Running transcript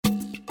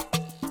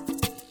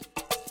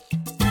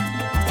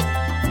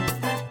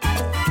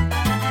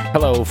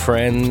Hello,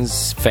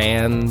 friends,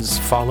 fans,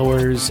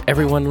 followers,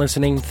 everyone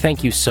listening.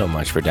 Thank you so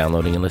much for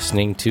downloading and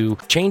listening to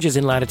Changes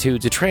in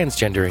Latitudes, a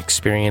transgender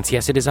experience.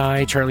 Yes, it is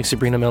I, Charlie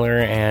Sabrina Miller,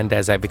 and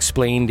as I've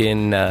explained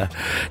in the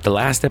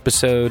last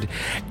episode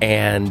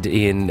and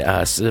in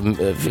a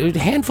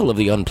handful of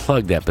the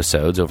unplugged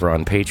episodes over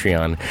on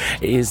Patreon,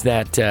 is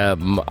that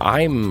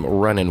I'm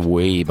running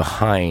way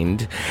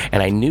behind,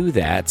 and I knew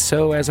that.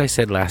 So, as I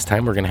said last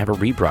time, we're going to have a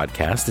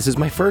rebroadcast. This is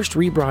my first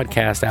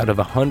rebroadcast out of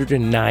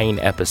 109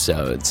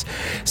 episodes.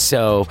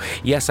 So,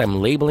 yes, I'm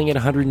labeling it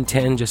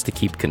 110 just to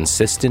keep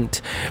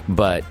consistent,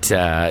 but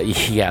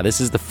yeah, this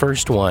is the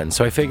first one.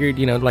 So I figured,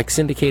 like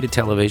syndicated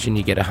television,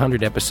 you get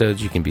 100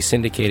 episodes, you can be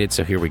syndicated,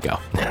 so here we go.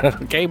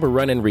 Okay, we're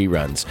running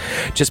reruns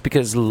just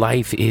because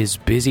life is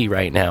busy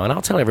right now, and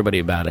I'll tell everybody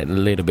about it a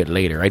little bit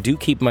later. I do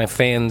keep my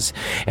fans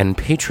and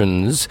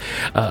patrons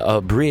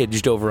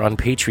abridged over on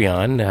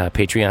Patreon,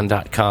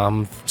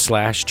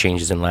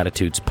 patreon.com/Changes in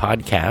Latitudes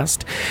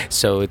podcast.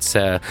 So it's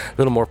a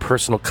little more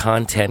personal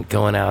content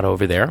going out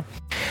over there.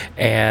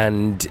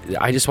 And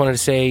I just wanted to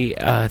say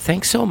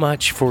thanks so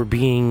much for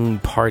being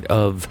part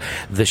of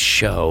the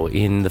show,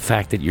 in the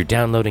fact that you're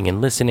downloading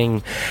and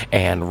listening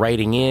and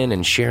writing in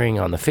and sharing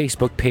on the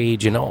Facebook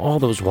page and all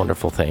those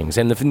wonderful things.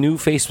 And the new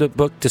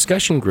Facebook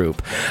discussion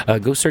group,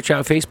 go search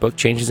out Facebook,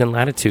 Changes in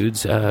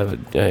Latitudes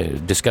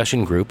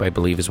discussion group, I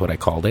believe is what I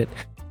called it.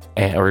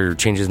 Or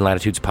Changes in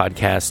Latitudes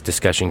podcast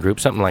discussion group,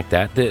 something like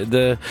that.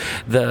 The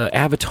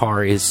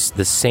avatar is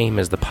the same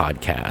as the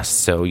podcast,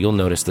 so you'll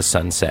notice the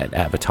sunset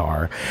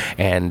avatar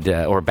and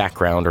or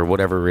background or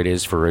whatever it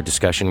is for a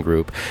discussion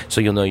group.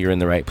 So you'll know you're in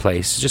the right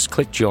place. Just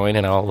click join,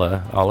 and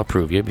I'll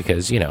approve you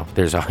because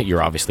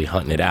you're obviously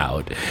hunting it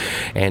out,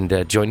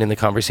 and join in the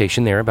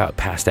conversation there about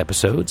past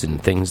episodes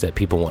and things that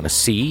people want to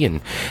see,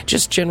 and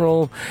just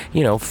general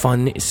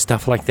fun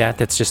stuff like that.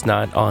 That's just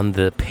not on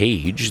the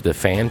page, the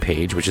fan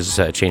page, which is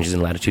Changes in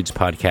Latitudes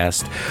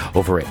podcast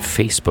over at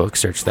Facebook.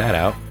 Search that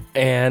out.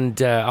 And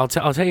I'll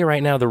tell you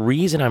right now, the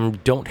reason I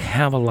don't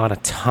have a lot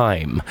of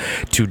time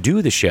to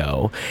do the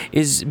show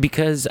is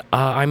because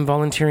I'm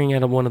volunteering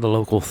at one of the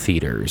local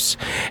theaters,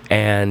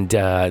 and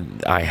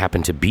I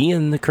happen to be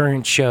in the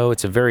current show.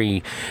 It's a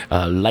very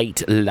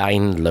light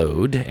line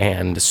load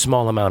and a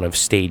small amount of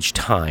stage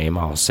time,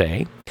 I'll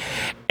say.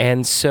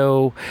 And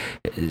so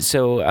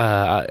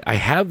I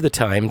have the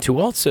time to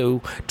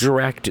also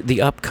direct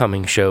the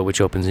upcoming show,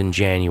 which opens in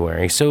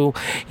January. So,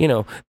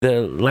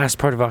 the last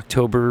part of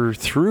October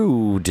through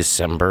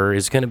December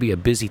is going to be a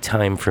busy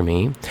time for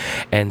me.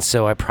 And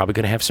so I'm probably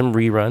going to have some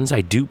reruns.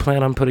 I do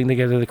plan on putting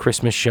together the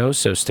Christmas show,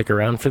 so stick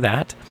around for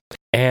that.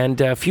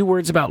 And a few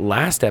words about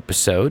last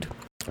episode.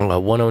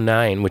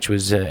 109, which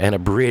was an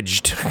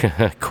abridged,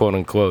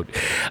 quote-unquote,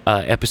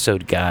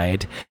 episode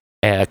guide,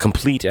 a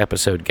complete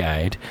episode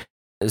guide.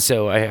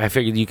 So I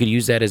figured you could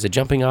use that as a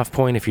jumping off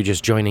point if you're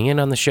just joining in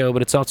on the show,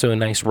 but it's also a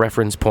nice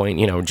reference point,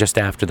 just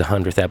after the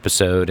 100th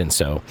episode, and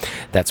so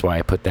that's why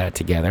I put that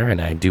together, and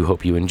I do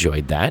hope you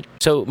enjoyed that.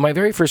 So my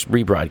very first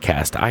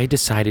rebroadcast, I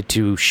decided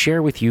to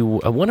share with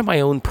you one of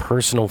my own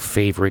personal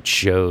favorite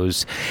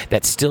shows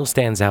that still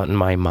stands out in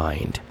my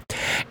mind.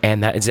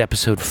 And that is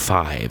episode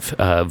 5,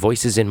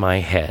 Voices in My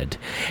Head.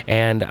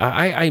 And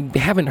I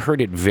haven't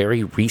heard it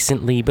very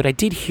recently, but I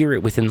did hear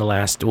it within the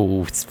last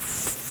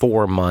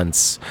 4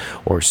 months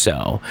or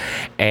so.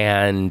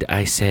 And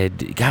I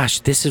said, gosh,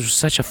 this is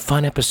such a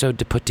fun episode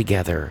to put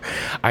together.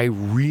 I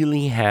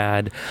really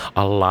had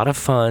a lot of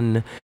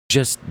fun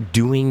just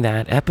doing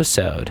that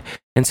episode.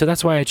 And so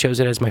that's why I chose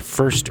it as my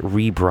first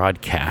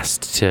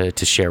rebroadcast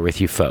to share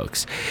with you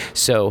folks.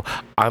 So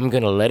I'm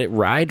going to let it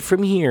ride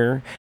from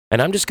here.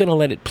 And I'm just going to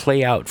let it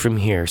play out from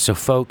here. So,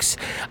 folks,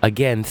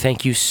 again,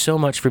 thank you so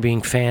much for being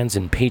fans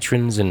and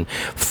patrons and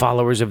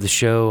followers of the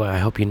show. I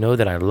hope you know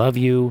that I love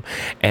you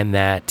and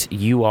that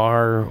you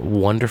are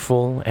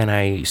wonderful. And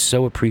I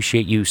so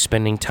appreciate you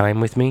spending time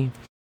with me.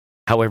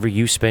 However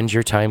you spend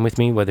your time with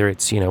me, whether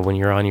it's, when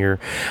you're on your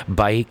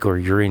bike or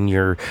you're in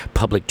your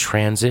public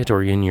transit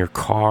or you're in your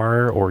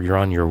car or you're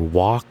on your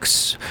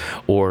walks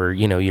or,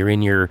 you're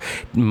in your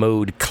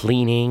mode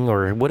cleaning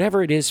or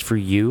whatever it is for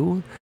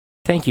you.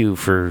 Thank you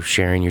for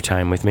sharing your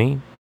time with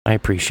me. I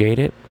appreciate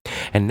it.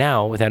 And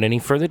now, without any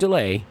further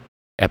delay,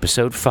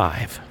 episode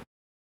 5,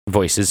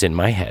 Voices in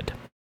My Head.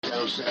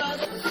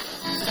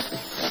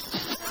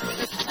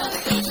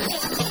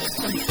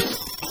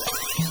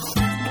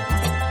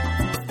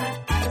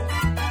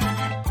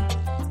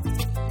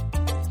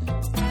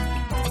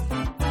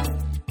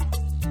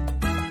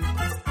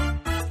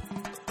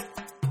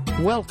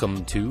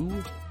 Welcome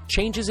to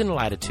Changes in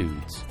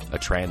Latitudes, a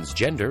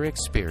transgender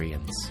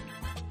experience.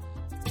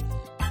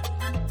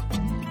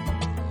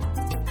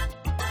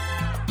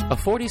 A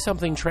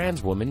 40-something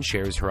trans woman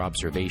shares her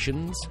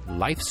observations,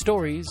 life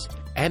stories,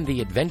 and the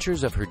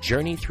adventures of her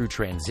journey through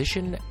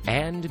transition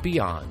and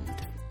beyond.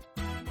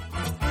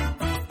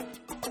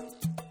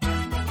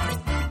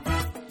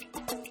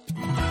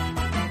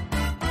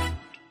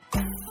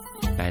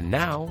 And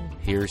now,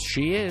 here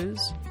she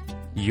is,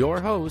 your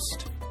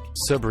host,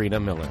 Sabrina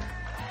Miller.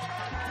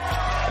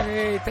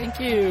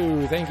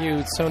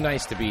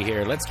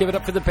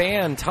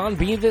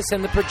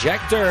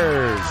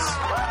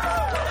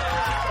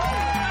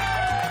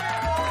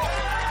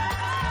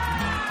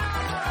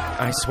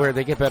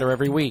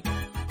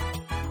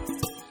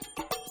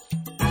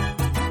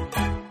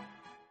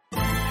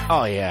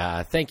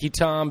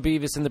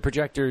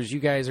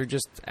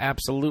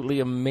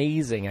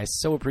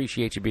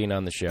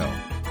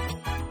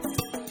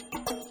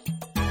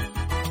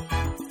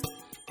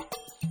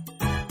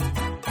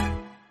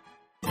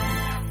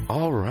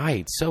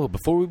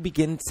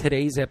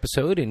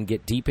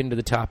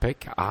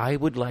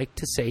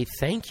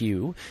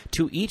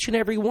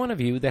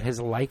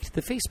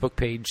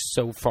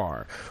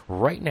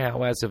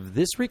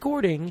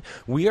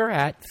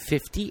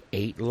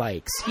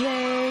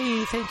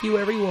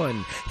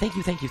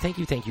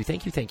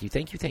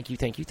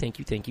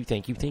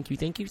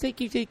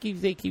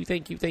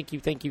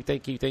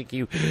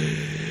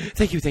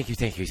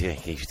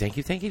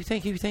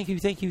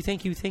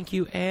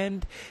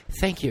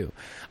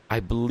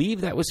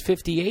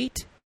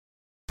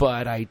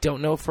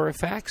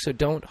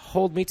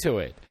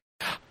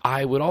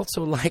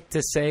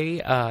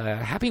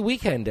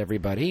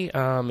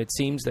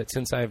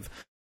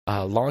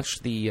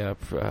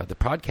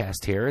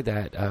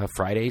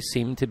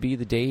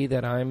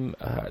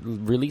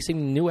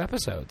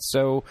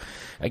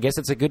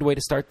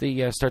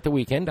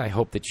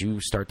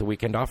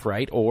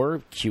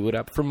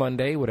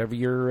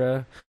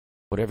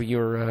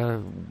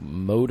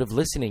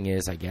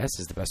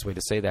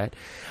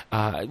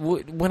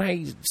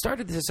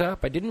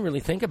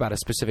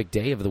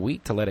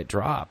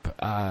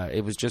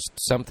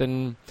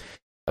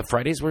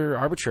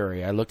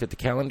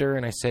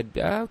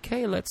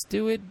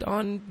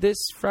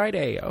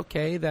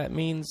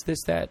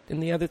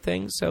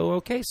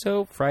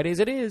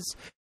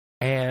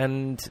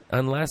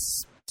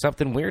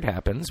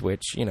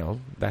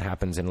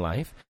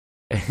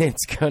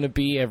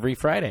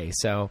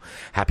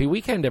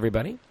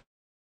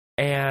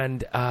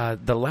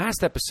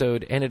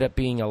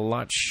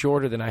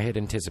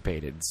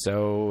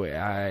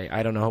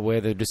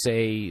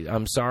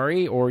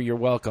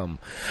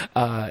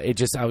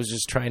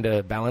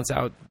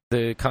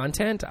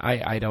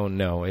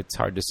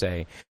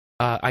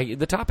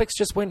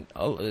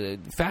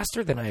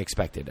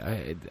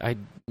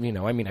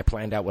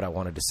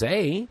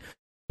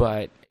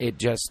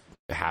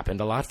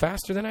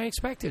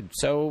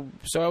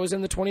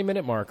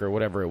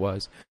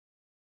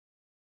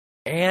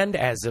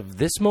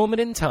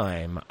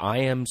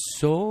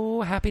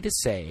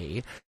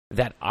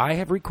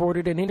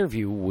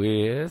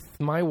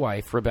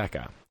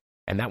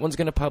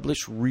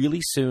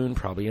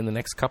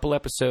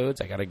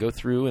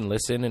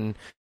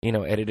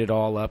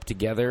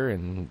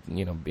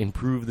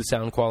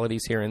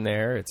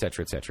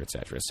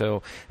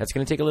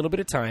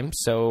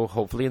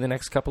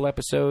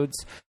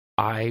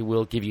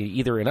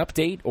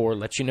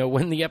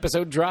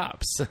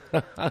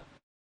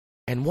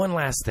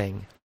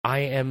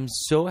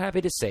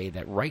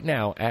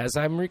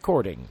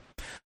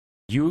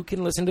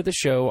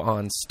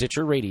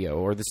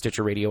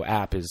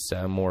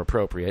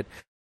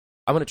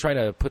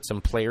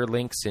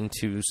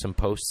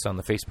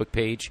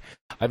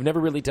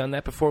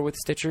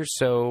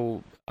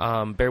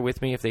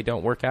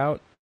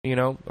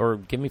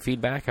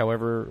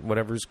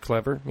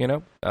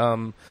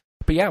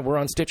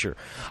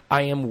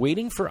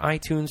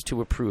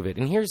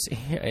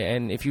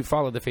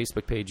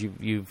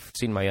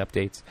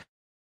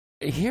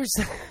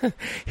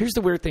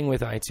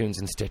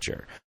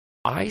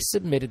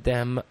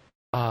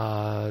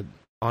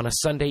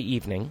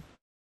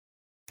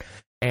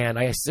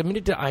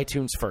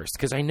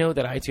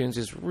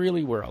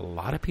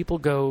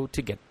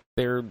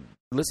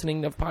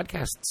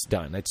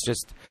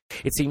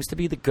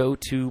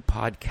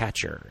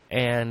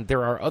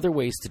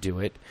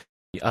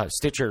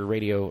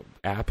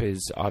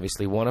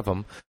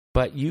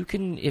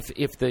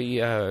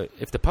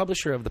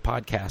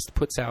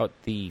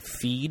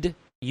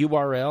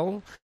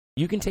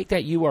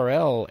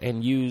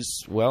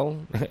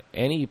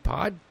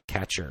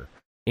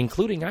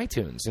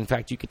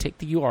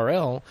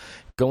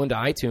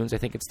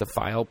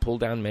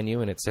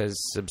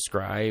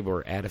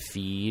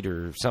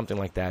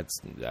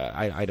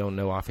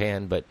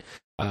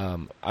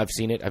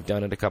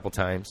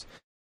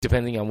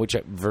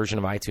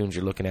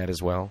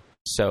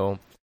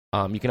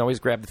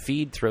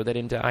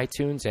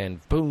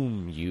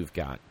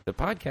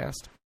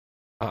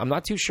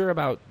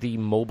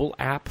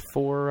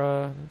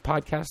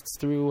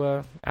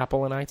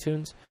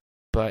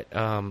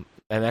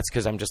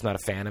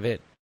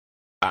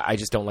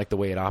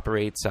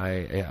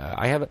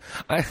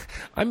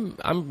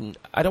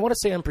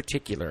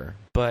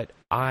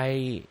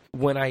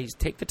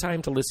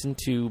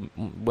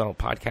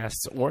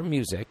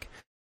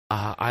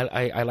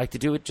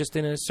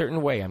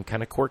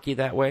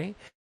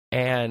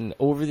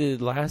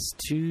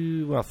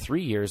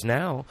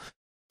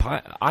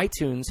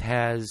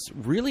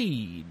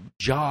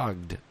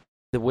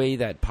 the way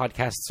that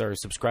podcasts are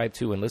subscribed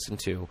to and listened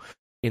to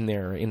in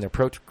their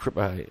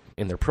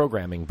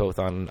programming, both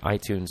on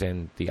iTunes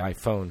and the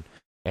iPhone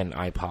and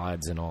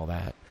iPods and all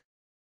that.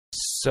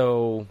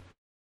 So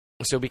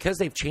because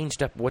they've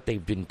changed up what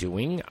they've been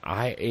doing,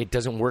 it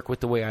doesn't work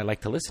with the way I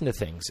like to listen to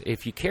things.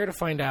 If you care to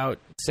find out,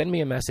 send me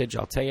a message.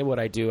 I'll tell you what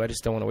I do. I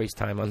just don't want to waste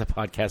time on the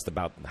podcast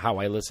about how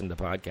I listen to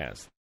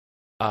podcasts.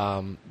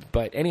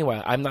 But anyway,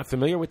 I'm not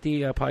familiar with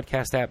the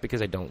podcast app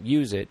because I don't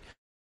use it.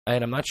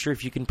 And I'm not sure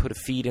if you can put a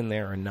feed in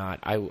there or not.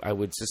 I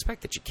would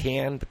suspect that you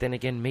can, but then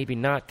again, maybe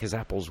not because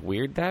Apple's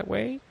weird that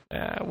way.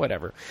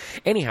 Whatever.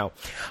 Anyhow,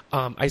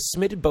 I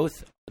submitted both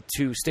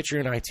to Stitcher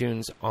and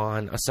iTunes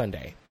on a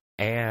Sunday.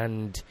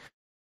 And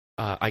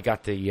I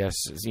got the yes,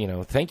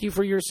 thank you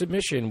for your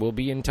submission. We'll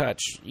be in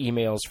touch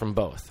emails from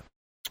both.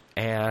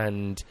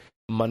 And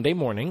Monday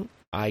morning,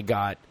 I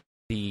got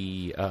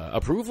the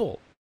approval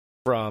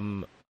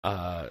from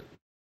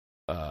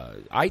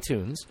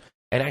iTunes.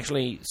 And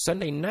actually,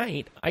 Sunday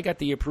night, I got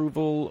the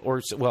approval,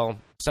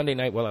 Sunday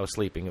night while I was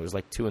sleeping, it was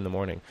like 2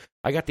 a.m,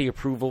 I got the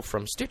approval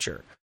from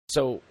Stitcher.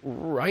 So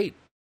right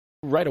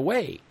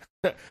away,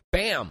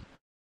 bam,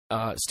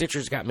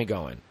 Stitcher's got me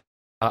going.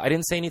 I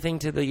didn't say anything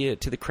to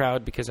the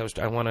crowd because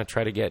I want to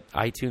try to get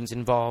iTunes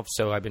involved.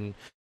 So I've been,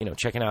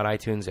 checking out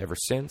iTunes ever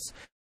since.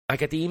 I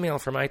got the email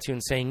from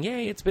iTunes saying,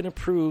 "Yay, it's been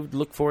approved.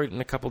 Look for it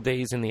in a couple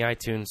days in the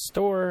iTunes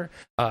store.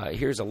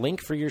 Here's a link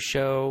for your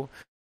show.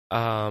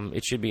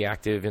 It should be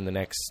active in the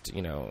next,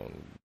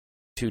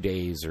 2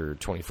 days or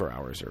 24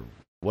 hours or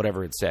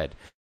whatever it said."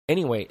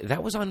 Anyway,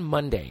 that was on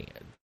Monday.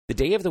 The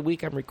day of the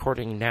week I'm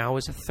recording now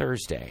is a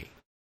Thursday.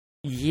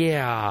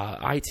 Yeah,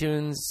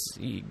 iTunes,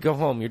 go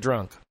home. You're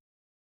drunk.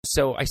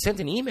 So I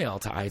sent an email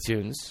to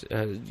iTunes,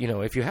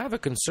 if you have a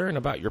concern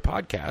about your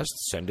podcast,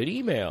 send an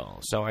email.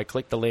 So I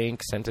clicked the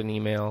link, sent an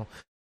email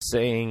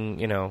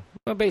saying,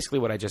 basically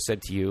what I just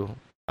said to you,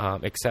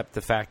 except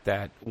the fact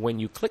that when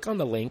you click on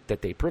the link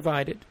that they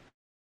provided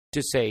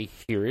to say,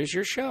 here is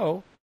your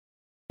show,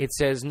 it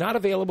says not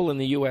available in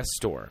the U.S.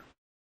 store.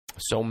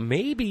 So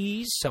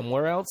maybe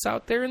somewhere else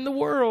out there in the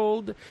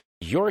world,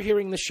 you're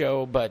hearing the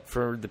show, but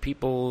for the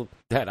people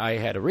that I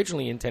had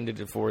originally intended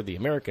it for, the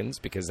Americans,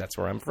 because that's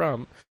where I'm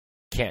from,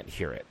 can't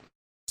hear it.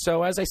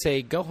 So as I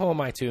say, go home,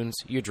 iTunes,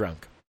 you're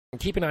drunk. And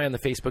keep an eye on the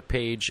Facebook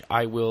page.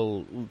 I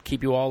will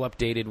keep you all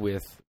updated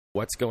with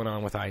what's going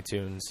on with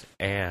iTunes,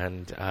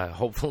 and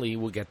hopefully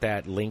we'll get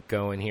that link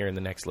going here in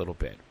the next little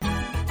bit.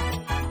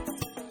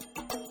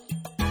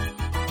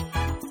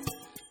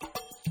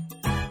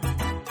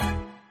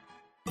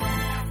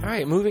 All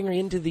right, moving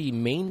into the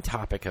main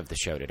topic of the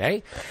show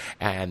today,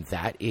 and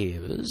that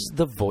is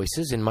the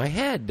voices in my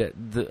head,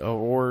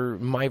 or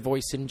my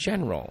voice in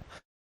general.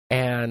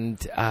 And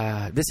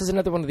this is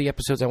another one of the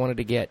episodes I wanted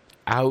to get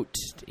out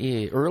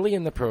early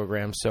in the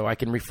program so I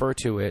can refer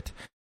to it,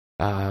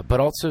 but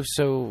also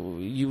so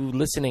you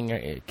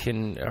listening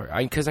can,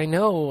 because I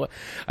know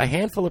a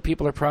handful of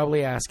people are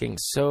probably asking,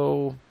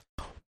 so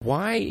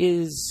why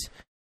is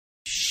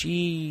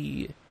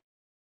she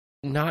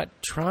not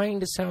trying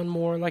to sound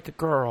more like a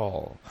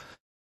girl?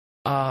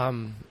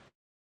 Well,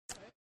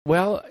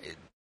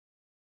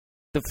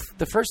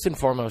 the first and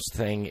foremost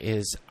thing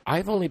is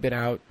I've only been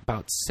out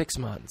about 6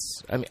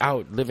 months. I mean,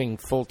 out living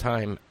full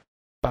time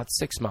about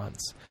 6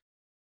 months.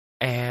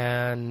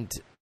 And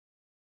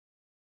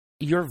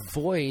your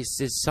voice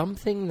is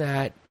something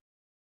that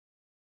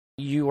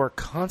you are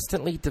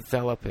constantly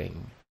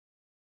developing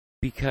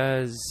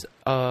because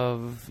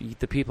of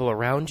the people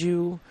around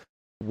you,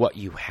 what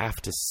you have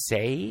to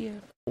say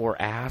or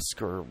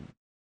ask or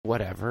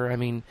whatever. I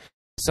mean,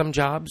 some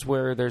jobs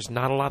where there's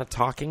not a lot of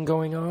talking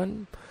going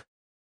on,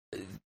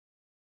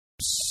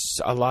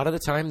 a lot of the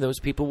time those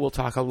people will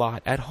talk a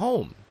lot at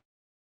home.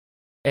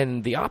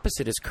 And the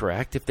opposite is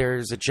correct. If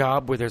there's a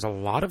job where there's a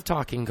lot of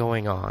talking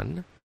going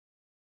on,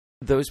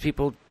 those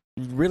people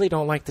really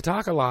don't like to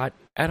talk a lot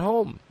at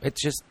home.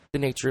 It's just the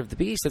nature of the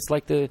beast. It's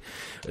like the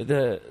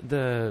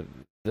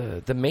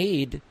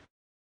maid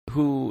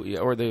who,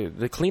 or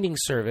the cleaning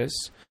service,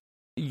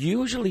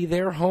 usually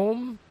their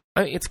home,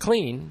 it's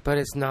clean, but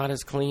it's not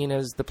as clean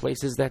as the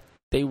places that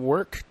they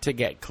work to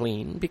get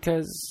clean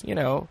because,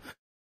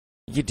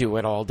 you do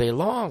it all day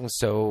long.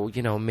 So,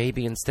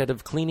 maybe instead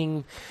of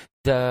cleaning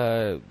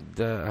the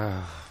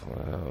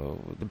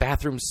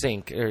bathroom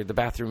sink or the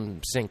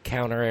bathroom sink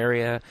counter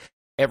area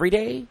every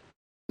day,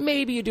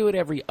 maybe you do it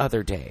every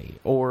other day.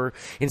 Or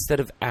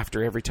instead of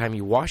after every time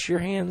you wash your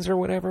hands or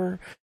whatever,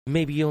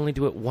 maybe you only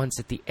do it once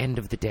at the end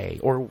of the day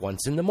or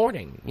once in the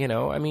morning,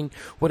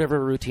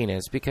 whatever routine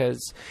is,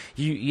 because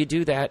you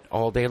do that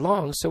all day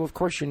long. So, of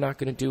course, you're not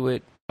going to do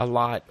it a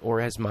lot or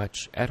as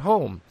much at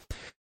home.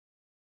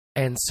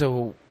 And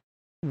so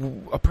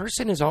a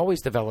person is always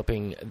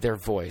developing their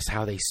voice,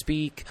 how they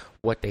speak,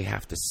 what they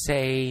have to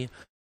say.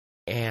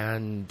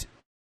 And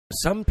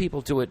some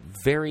people do it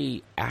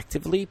very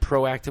actively,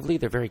 proactively.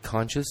 They're very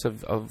conscious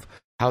of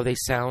how they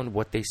sound,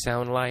 what they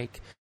sound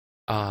like.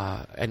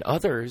 And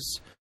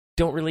others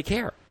don't really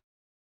care.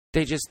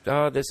 They just,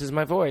 this is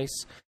my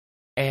voice.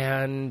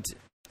 And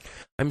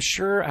I'm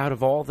sure out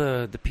of all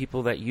the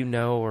people that you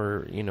know,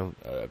 or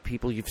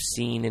people you've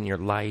seen in your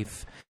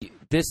life,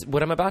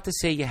 what I'm about to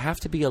say, you have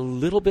to be a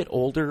little bit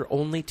older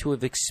only to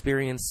have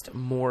experienced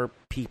more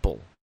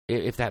people,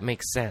 if that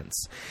makes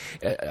sense.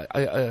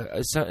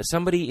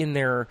 Somebody in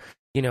their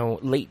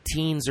late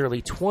teens,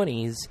 early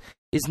 20s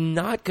is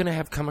not going to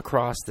have come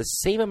across the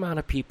same amount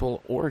of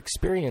people or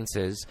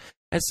experiences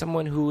as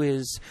someone who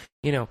is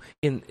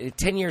in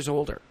 10 years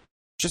older,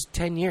 just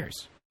 10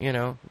 years,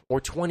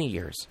 or 20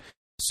 years.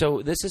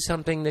 So this is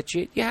something that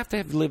you have to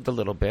have lived a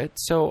little bit.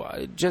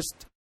 So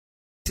just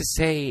to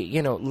say,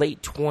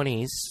 late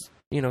 20s,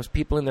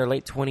 people in their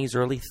late 20s,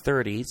 early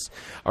 30s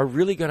are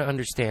really going to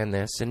understand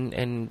this.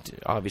 And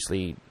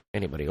obviously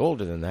anybody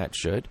older than that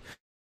should.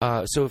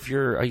 So if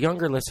you're a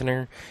younger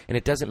listener and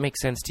it doesn't make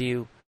sense to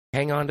you,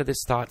 hang on to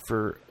this thought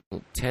for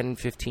 10,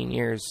 15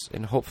 years,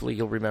 and hopefully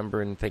you'll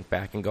remember and think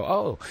back and go,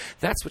 oh,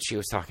 that's what she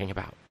was talking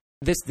about.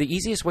 The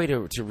easiest way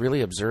to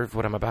really observe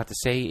what I'm about to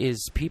say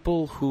is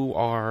people who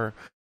are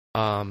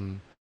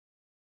on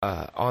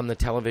the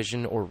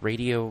television or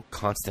radio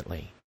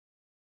constantly.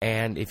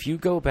 And if you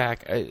go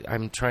back,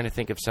 I'm trying to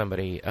think of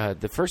somebody.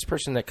 The first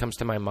person that comes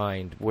to my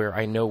mind where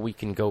I know we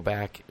can go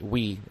back,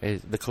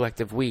 the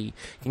collective we,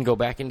 can go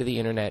back into the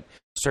internet,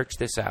 search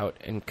this out,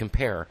 and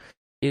compare,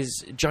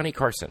 is Johnny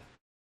Carson.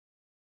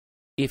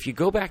 If you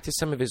go back to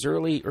some of his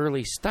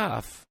early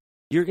stuff,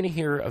 you're going to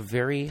hear a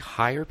very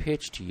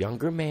higher-pitched,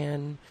 younger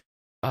man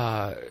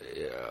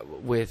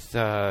with,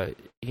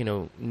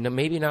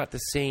 maybe not the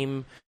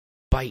same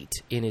bite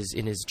in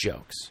his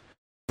jokes,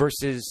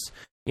 versus,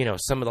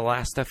 some of the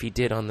last stuff he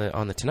did on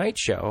the Tonight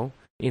Show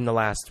in the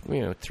last,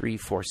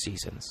 3-4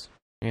 seasons,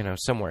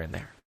 somewhere in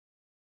there.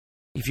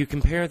 If you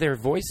compare their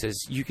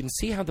voices, you can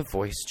see how the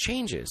voice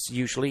changes,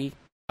 usually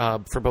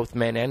for both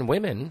men and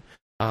women.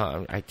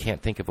 I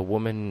can't think of a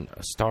woman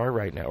star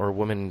right now, or a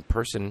woman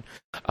person.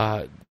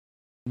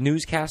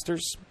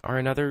 Newscasters are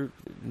another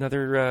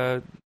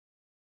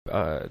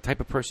type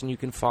of person you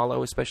can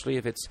follow, especially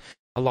if it's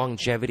a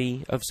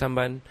longevity of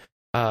someone.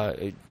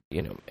 Ellen,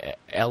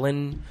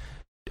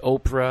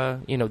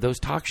 Oprah, those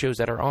talk shows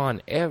that are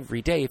on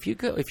every day. If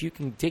you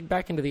can dig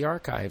back into the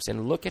archives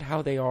and look at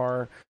how they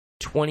are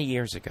 20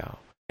 years ago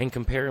and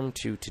compare them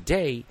to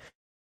today,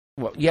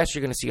 well, yes,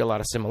 you're going to see a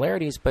lot of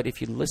similarities, but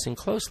if you listen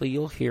closely,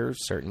 you'll hear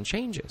certain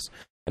changes.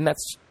 And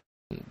that's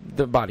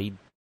the body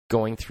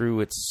going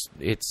through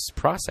its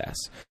process.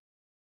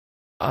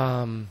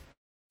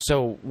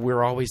 So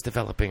we're always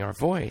developing our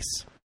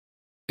voice.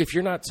 If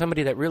you're not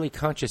somebody that really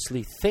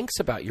consciously thinks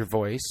about your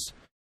voice,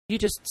 you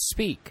just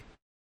speak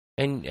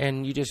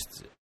and you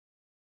just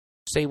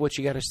say what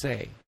you got to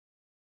say.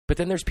 But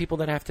then there's people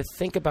that have to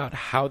think about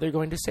how they're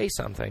going to say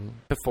something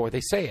before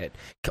they say it,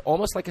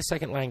 almost like a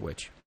second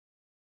language.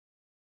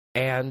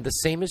 And the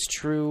same is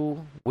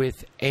true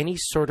with any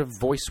sort of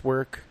voice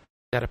work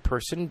that a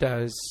person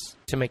does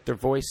to make their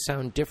voice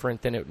sound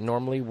different than it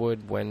normally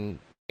would when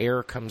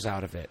air comes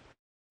out of it.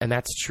 And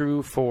that's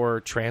true for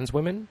trans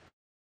women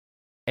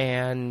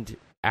and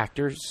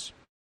actors,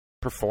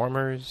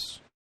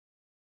 performers,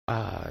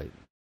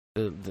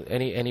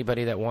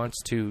 anybody that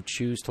wants to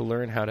choose to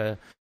learn how to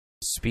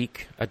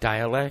speak a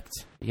dialect.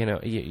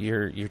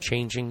 You're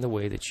changing the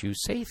way that you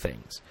say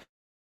things.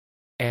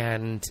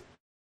 And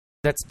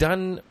that's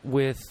done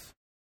with,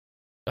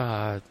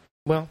 a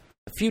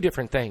few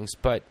different things,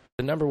 but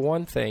the number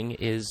one thing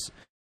is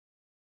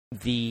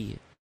the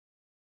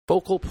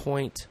focal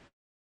point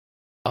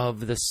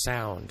of the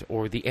sound,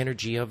 or the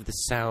energy of the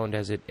sound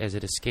as it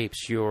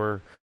escapes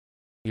your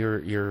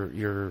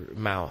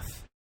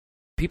mouth.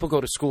 People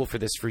go to school for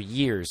this for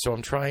years, so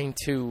I'm trying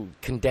to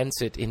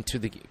condense it into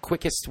the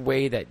quickest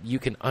way that you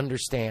can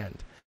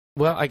understand.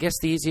 Well, I guess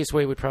the easiest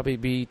way would probably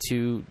be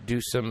to do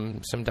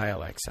some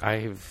dialects.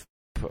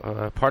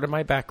 Part of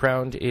my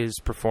background is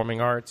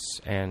performing arts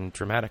and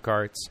dramatic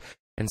arts,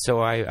 and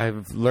so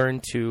I've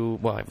learned to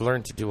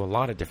do a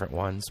lot of different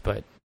ones,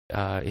 but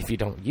if you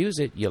don't use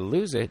it, you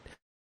lose it.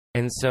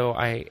 And so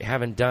I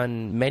haven't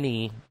done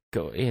many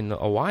in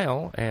a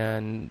while,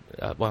 and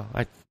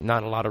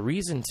not a lot of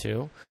reason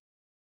to.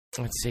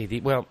 Let's see.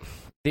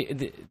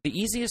 The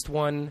easiest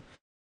one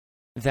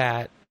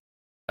that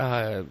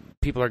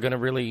people are going to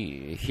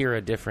really hear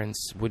a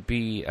difference would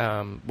be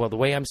the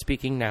way I'm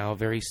speaking now,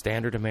 very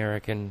standard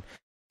American,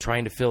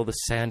 trying to fill the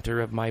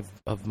center of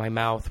my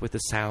mouth with the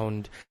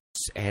sound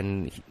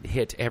and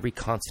hit every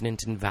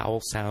consonant and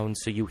vowel sound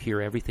so you hear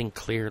everything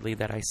clearly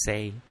that I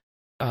say.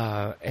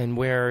 And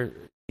where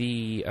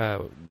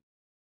the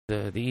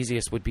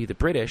easiest would be the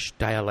British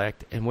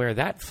dialect, and where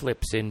that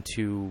flips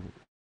into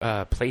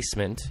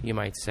placement, you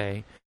might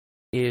say,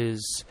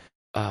 is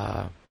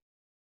a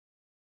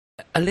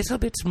little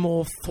bit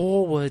more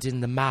forward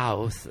in the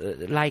mouth,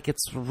 like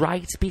it's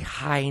right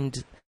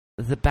behind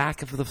the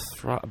back of the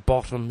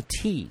bottom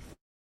teeth.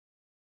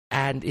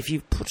 And if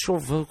you put your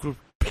vocal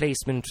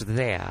placement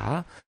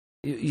there,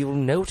 you'll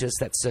notice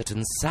that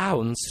certain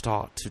sounds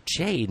start to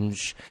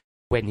change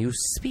when you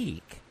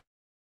speak.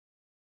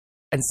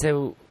 And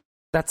so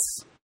that's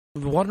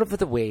one of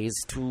the ways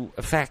to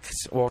affect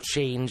or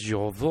change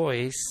your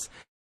voice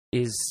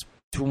is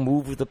to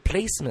move the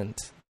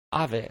placement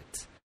of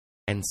it.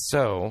 And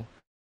so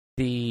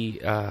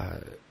the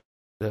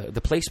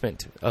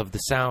placement of the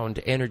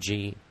sound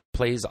energy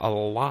plays a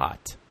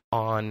lot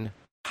on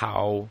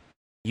how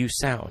you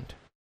sound.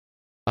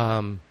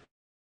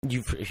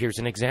 Here's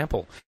an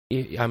example.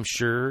 I'm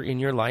sure in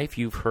your life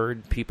you've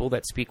heard people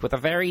that speak with a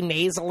very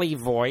nasally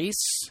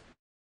voice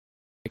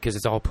because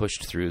it's all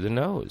pushed through the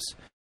nose.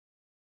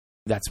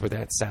 That's where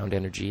that sound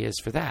energy is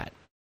for that.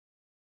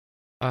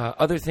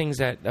 Other things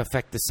that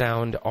affect the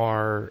sound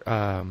are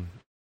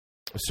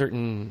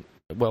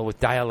with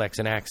dialects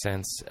and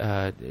accents,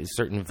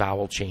 certain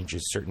vowel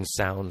changes, certain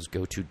sounds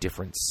go to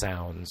different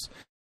sounds.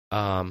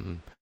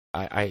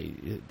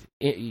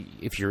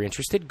 If you're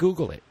interested,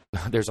 Google it.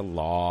 There's a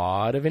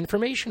lot of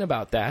information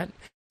about that,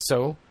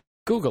 so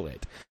Google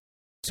it.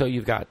 So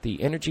you've got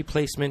the energy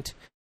placement,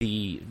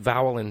 the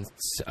vowel and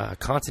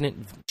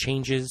consonant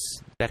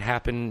changes that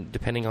happen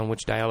depending on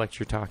which dialect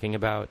you're talking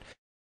about,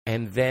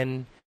 and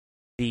then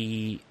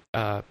the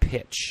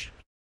pitch,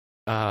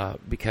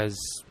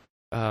 because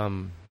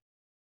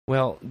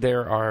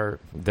there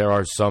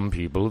are some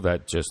people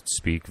that just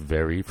speak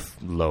very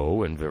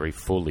low and very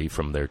fully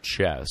from their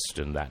chest,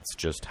 and that's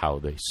just how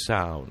they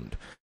sound.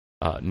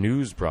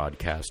 News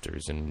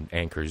broadcasters and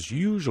anchors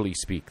usually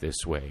speak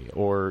this way,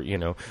 or,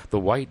 the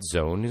white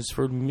zone is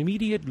for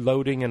immediate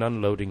loading and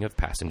unloading of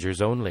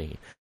passengers only.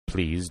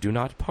 Please do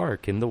not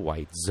park in the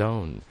white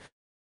zone.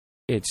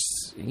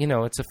 It's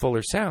a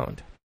fuller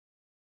sound.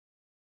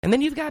 And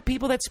then you've got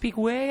people that speak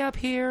way up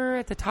here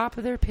at the top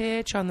of their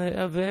pitch,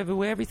 of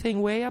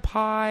everything way up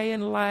high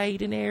and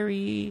light and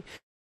airy,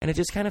 and it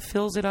just kind of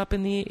fills it up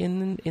in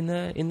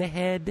the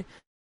head.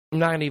 I'm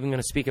not even going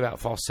to speak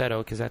about falsetto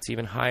because that's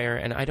even higher,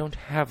 and I don't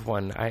have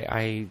one.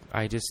 I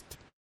just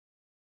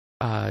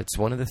it's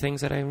one of the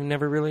things that I've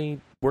never really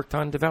worked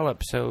on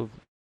develop. So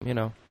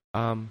don't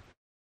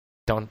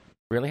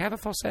really have a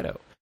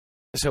falsetto.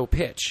 So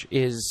pitch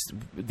is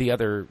the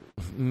other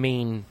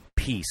main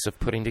piece of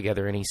putting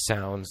together any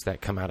sounds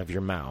that come out of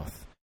your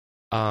mouth.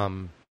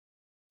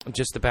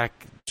 Just to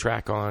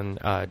backtrack on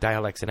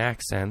dialects and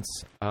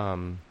accents,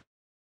 other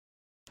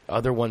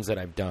ones that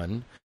I've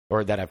done,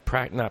 or that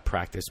I've not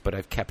practiced, but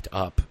I've kept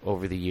up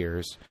over the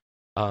years,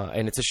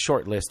 and it's a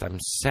short list,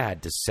 I'm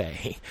sad to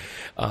say.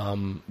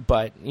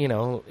 But,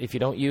 if you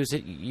don't use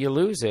it, you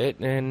lose it,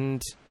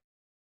 and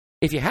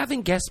if you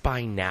haven't guessed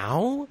by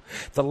now,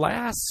 the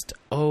last,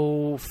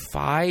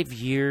 5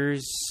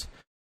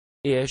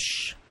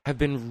 years-ish have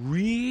been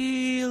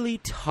really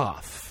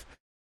tough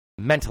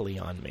mentally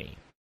on me.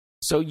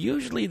 So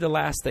usually the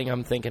last thing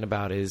I'm thinking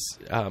about is,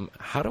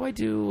 how do I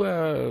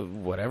do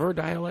whatever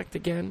dialect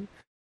again?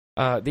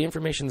 The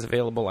information's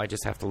available, I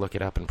just have to look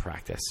it up and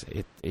practice.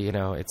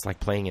 It's like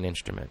playing an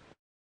instrument.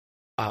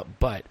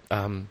 But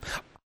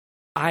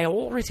I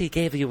already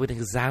gave you an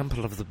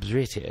example of the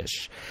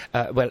British,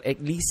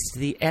 at least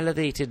the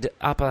elevated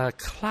upper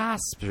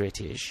class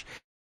British.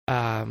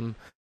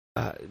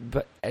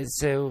 But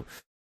so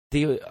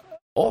the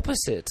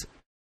opposite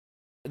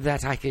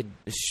that I could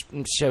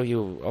show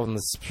you on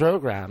this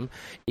program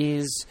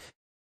is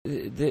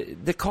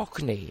the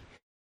Cockney.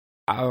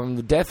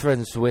 The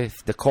difference with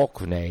the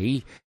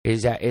Cockney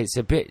is that it's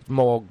a bit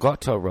more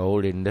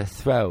guttural in the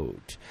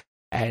throat.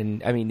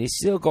 And, it's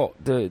still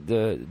got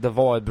the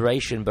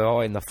vibration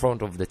behind the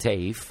front of the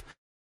teeth,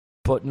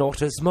 but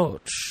not as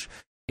much.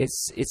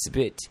 It's a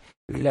bit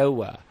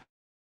lower.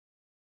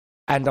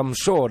 And I'm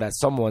sure that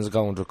someone's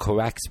going to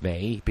correct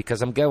me,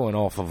 because I'm going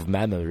off of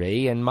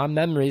memory, and my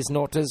memory's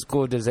not as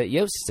good as it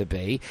used to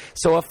be.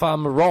 So if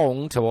I'm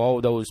wrong to all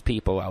those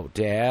people out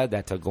there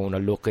that are going to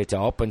look it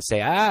up and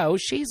say, oh,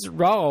 she's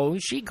wrong,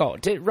 she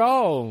got it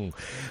wrong.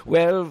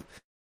 Well,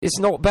 it's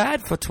not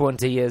bad for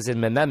 20 years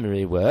in my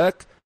memory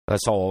work.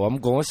 That's all I'm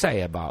going to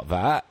say about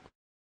that.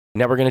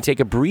 Now we're going to take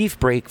a brief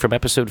break from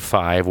episode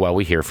 5 while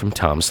we hear from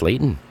Tom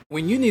Slayton.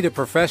 When you need a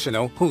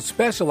professional who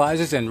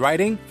specializes in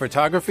writing,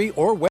 photography,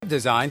 or web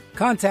design,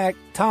 contact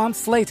Tom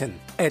Slayton.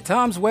 At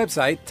Tom's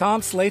website,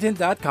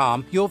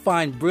 TomSlayton.com, you'll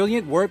find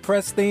brilliant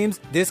WordPress themes,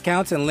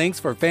 discounts and links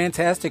for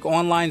fantastic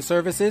online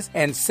services,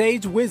 and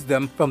sage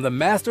wisdom from the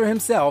master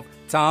himself,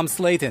 Tom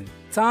Slayton.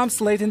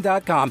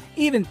 TomSlayton.com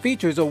even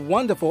features a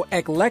wonderful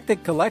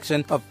eclectic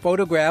collection of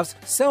photographs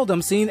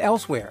seldom seen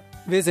elsewhere.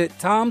 Visit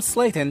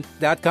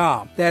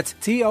TomSlayton.com. That's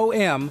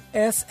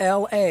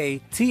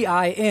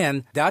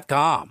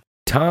TomSlaytin.com.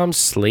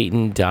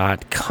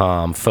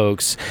 TomSlayton.com.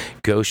 Folks,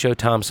 go show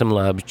Tom some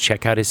love.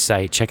 Check out his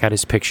site. Check out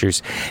his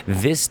pictures.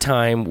 This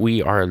time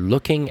we are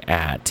looking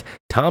at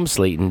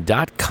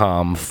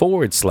TomSlayton.com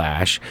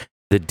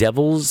 / The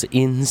Devil's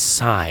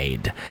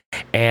Inside.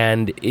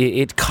 And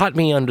it caught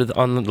me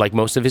on like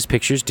most of his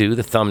pictures do,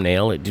 the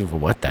thumbnail.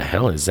 What the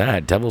hell is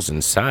that? Devil's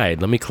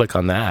Inside. Let me click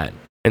on that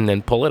and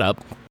then pull it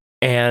up.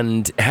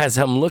 And as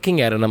I'm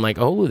looking at it, I'm like,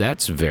 oh,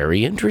 that's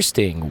very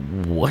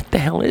interesting. What the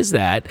hell is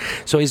that?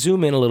 So I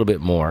zoom in a little bit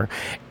more,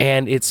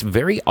 and it's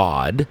very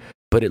odd,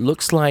 but it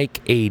looks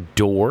like a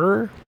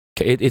door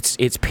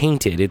It's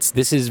painted.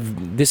 This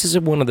is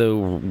one of the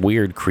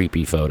weird,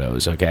 creepy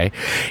photos. Okay,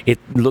 it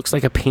looks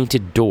like a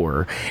painted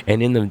door,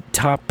 and in the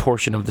top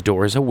portion of the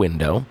door is a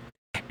window,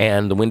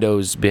 and the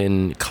window's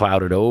been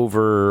clouded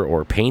over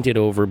or painted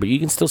over, but you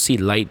can still see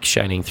light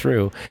shining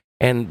through.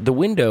 And the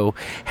window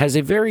has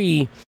a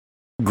very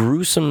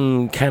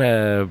gruesome, kind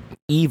of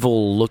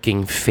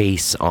evil-looking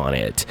face on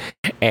it,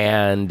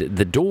 and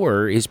the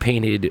door is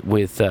painted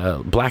with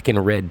black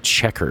and red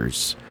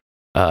checkers.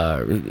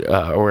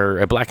 Or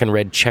a black and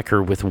red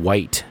checker with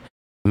white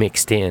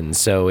mixed in.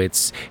 So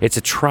it's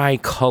a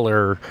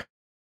tricolor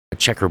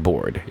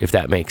checkerboard, if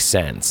that makes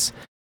sense.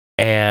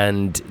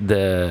 And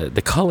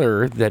the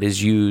color that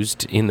is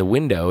used in the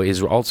window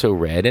is also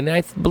red, and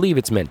I believe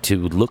it's meant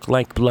to look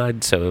like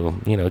blood. So,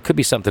 it could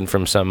be something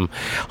from some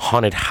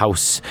haunted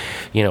house,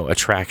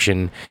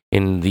 attraction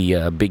in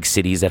the big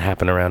cities that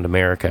happen around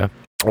America,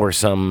 or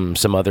some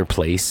other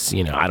place,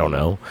 I don't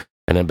know.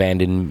 An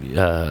abandoned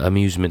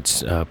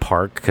amusement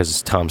park,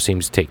 because Tom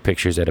seems to take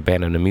pictures at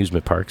abandoned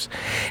amusement parks.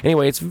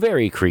 Anyway, it's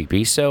very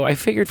creepy, so I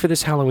figured for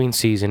this Halloween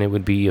season it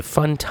would be a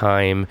fun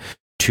time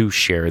to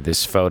share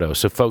this photo.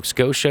 So folks,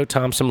 go show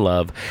Tom some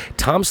love.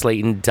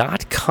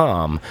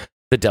 TomSlayton.com,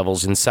 The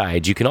Devil's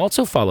Inside. You can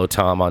also follow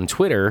Tom on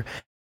Twitter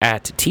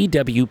at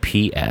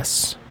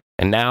TWPS.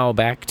 And now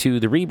back to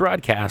the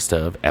rebroadcast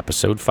of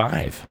Episode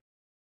 5.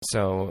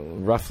 So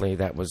roughly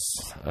that was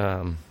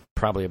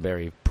probably a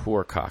very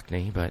poor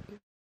Cockney, but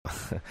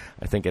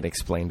I think it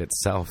explained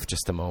itself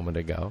just a moment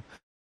ago.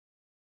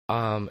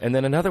 And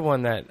then another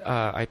one that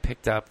I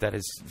picked up that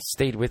has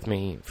stayed with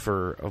me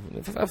for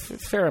a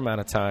fair amount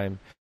of time,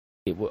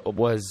 it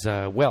was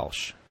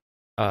Welsh,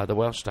 the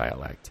Welsh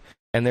dialect.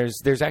 And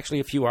there's actually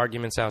a few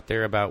arguments out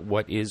there about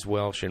what is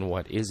Welsh and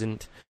what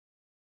isn't.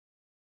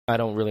 I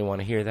don't really want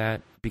to hear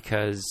that,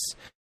 because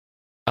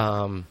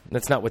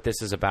that's not what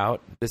this is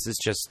about. This is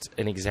just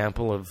an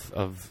example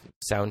of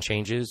sound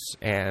changes,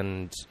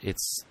 and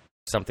it's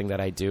something that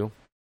I do.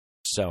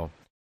 So,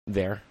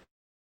 there.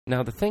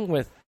 Now, the thing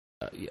with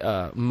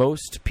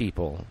most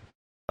people,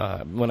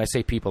 when I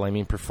say people, I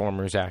mean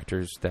performers,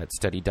 actors that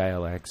study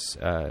dialects,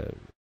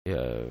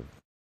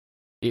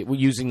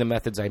 using the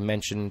methods I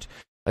mentioned,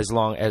 as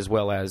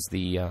well as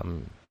the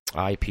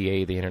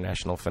IPA, the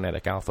International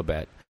Phonetic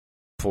Alphabet,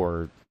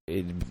 for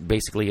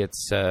basically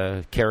it's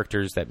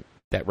characters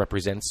that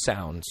represent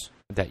sounds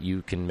that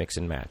you can mix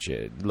and match.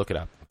 Look it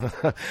up.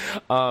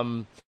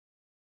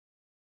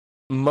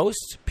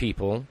 Most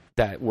people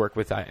that work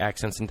with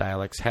accents and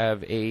dialects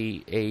have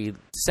a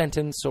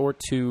sentence or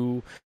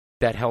two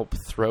that help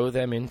throw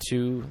them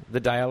into the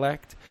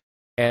dialect.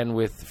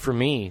 And for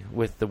me,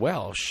 with the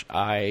Welsh,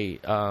 I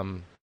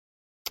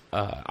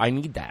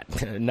need that.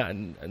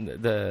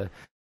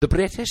 The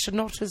British,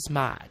 not as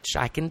much.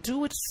 I can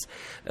do it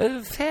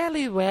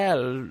fairly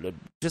well,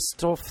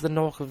 just off the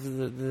knock of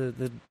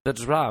the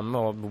drum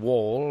or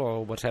wall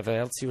or whatever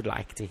else you would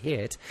like to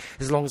hit,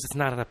 as long as it's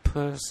not a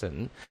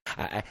person.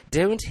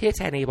 Don't hit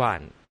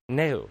anyone.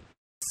 No,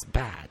 it's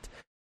bad.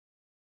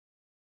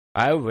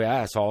 Oh,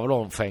 yes, I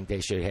don't think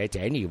they should hit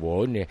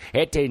anyone.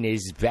 Hitting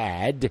is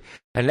bad,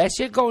 unless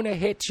you're going to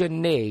hit your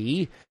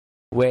knee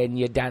when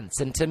you're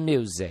dancing to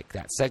music.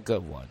 That's a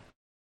good one.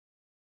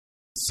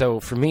 So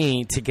for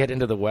me, to get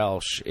into the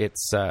Welsh,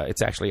 it's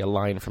actually a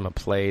line from a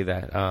play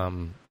that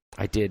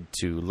I did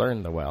to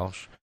learn the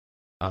Welsh.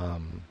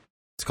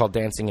 It's called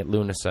Dancing at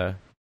Lunasa.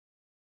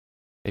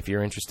 If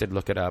you're interested,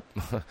 look it up.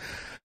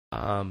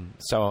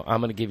 So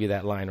I'm going to give you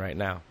that line right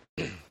now.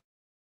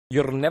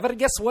 You'll never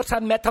guess what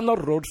I met on the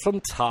road from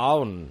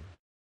town.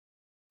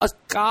 A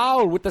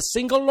cow with a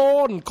single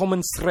horn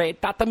coming straight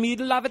at the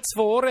middle of its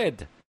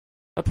forehead.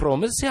 I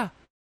promise you.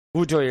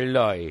 Would I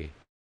lie?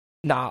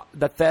 Now,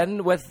 the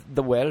thing with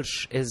the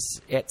Welsh is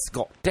it's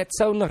got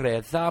its own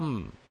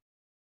rhythm,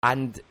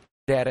 and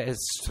there is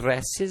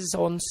stresses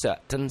on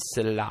certain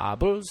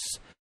syllables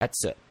at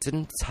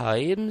certain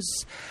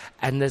times,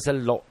 and there's a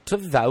lot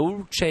of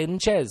vowel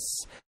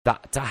changes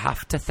that I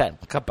have to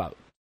think about.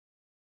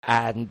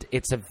 And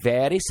it's a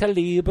very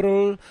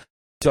cerebral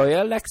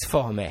dialect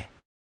for me,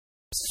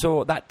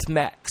 so that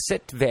makes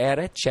it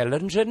very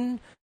challenging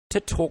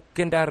to talk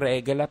in a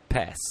regular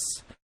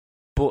pace.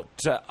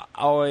 But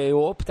I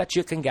hope that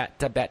you can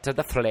get a bit of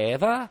the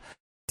flavour.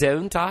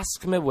 Don't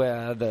ask me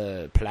where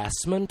the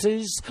placement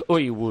is.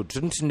 I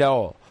wouldn't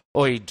know.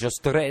 I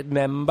just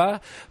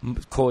remember,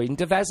 kind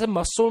of as a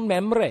muscle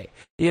memory.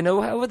 You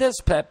know how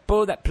there's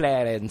people that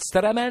play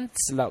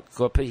instruments like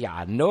a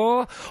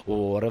piano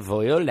or a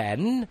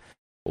violin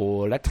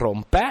or a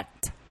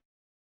trumpet?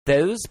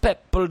 Those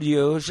people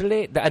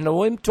usually, I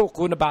know I'm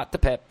talking about the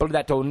people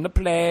that only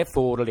play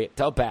for a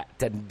little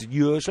bit, and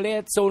usually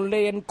it's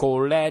only in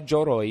college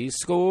or high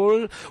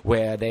school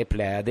where they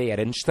play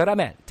their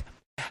instrument.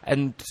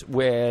 And,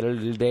 well,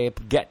 they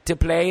get to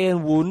play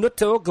in one or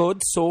two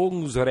good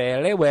songs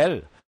really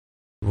well.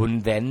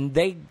 And then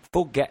they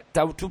forget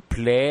how to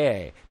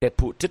play. They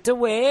put it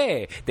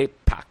away. They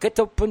pack it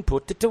up and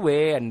put it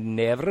away and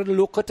never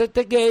look at it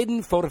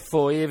again for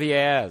 5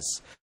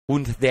 years.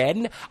 And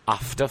then,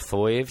 after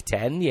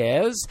 5-10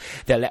 years,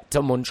 the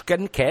little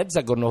munchkin kids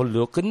are going to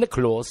look in the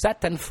closet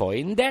and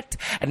find it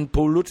and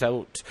pull it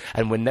out.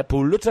 And when they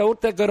pull it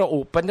out, they're going to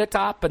open it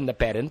up, and the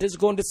parent is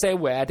going to say,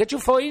 where did you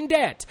find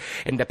it?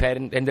 And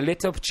the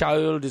little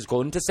child is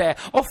going to say,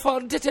 I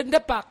found it in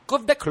the back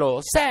of the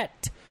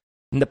closet.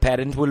 And the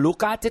parent will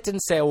look at it and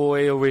say, oh,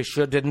 I wish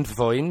I didn't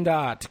find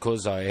that,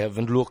 because I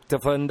haven't looked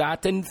for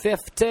that in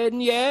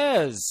 15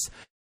 years.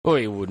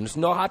 I wouldn't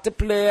know how to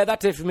play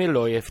that if my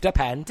life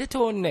depended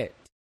on it.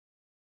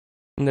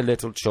 And the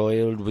little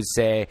child would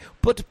say,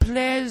 but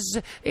please,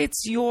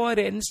 it's your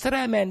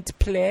instrument,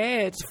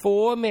 play it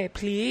for me,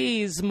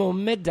 please,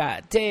 mummy,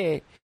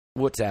 daddy,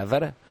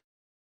 whatever.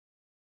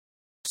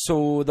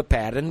 So the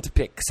parent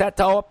picks it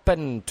up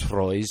and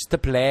tries to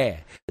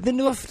play.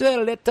 Then after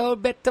a little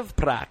bit of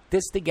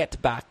practice to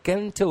get back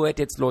into it,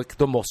 it's like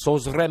the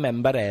muscles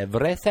remember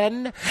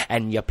everything,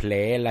 and you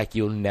play like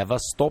you never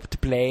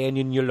stopped playing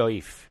in your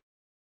life.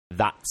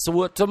 That's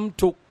what I'm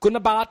talking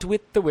about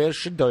with the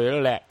Welsh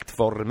dialect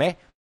for me.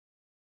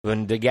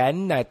 And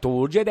again, I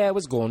told you there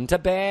was going to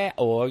be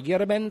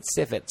arguments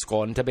if it's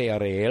going to be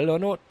real or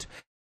not.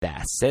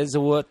 This is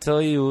what I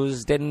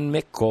used in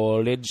my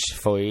college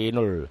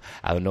final,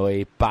 and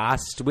I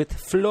passed with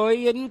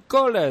flying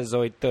colours,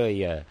 I tell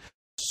you.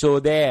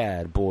 So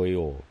there,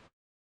 boyo.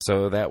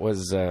 So that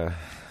was a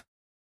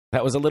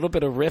little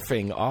bit of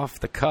riffing off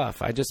the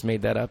cuff. I just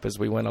made that up as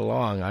we went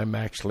along. I'm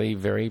actually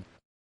very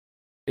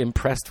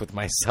impressed with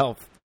myself.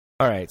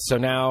 All right, so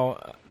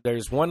now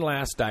there's one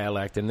last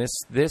dialect, and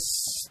this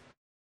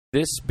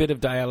bit of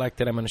dialect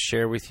that I'm going to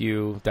share with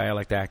you,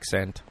 dialect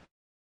accent,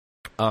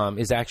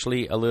 is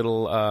actually a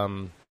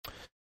little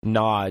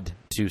nod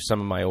to some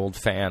of my old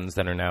fans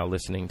that are now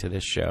listening to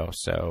this show.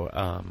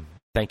 So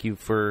thank you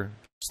for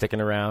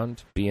sticking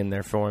around, being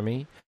there for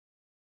me.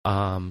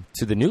 To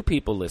the new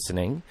people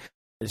listening,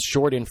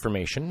 short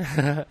information.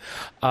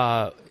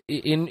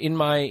 In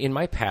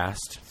my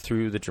past,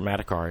 through the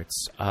dramatic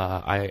arts,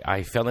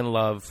 I fell in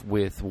love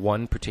with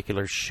one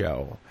particular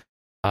show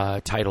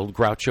titled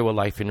Groucho: A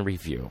Life in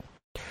Review.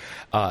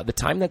 The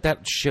time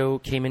that show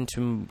came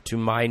into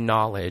my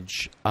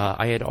knowledge,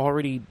 I had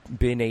already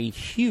been a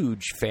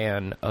huge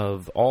fan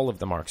of all of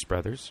the Marx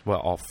Brothers. Well,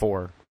 all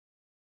four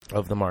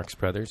of the Marx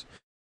Brothers.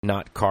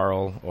 Not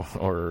Carl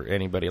or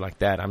anybody like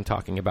that. I'm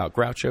talking about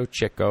Groucho,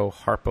 Chico,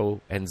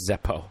 Harpo, and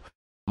Zeppo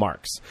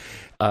Marx.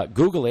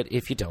 Google it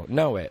if you don't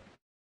know it.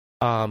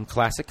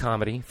 Classic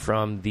comedy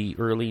from the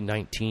early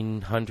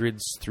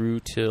 1900s through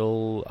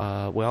till,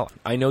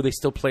 I know they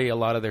still play a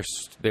lot of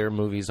their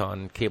movies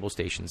on cable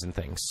stations and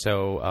things.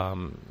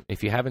 So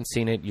if you haven't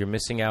seen it, you're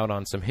missing out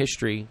on some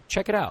history.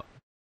 Check it out.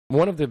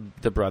 One of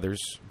the brothers,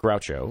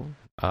 Groucho,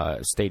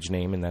 stage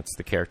name, and that's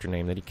the character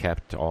name that he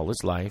kept all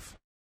his life,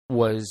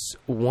 was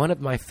one of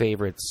my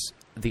favorites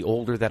the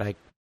older that I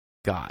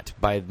got.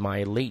 By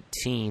my late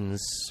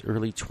teens,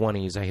 early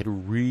 20s, I had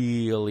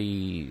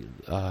really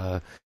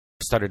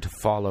started to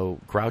follow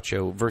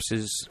Groucho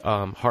versus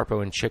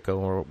Harpo and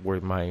Chico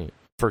were my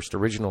first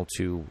original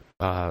two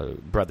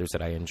brothers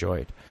that I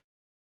enjoyed.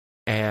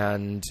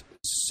 And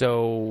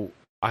so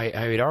I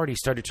had already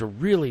started to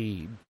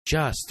really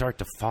just start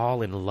to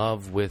fall in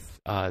love with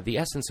the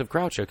essence of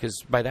Groucho,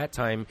 because by that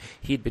time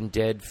he'd been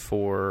dead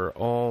for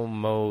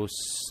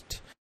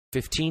almost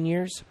 15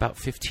 years, about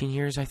 15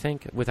 years, I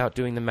think. Without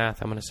doing the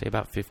math, I'm going to say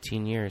about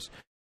 15 years,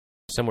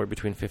 somewhere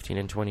between 15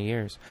 and 20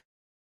 years.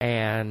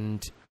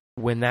 And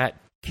when that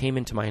came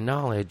into my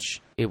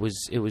knowledge, it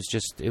was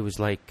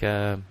like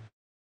the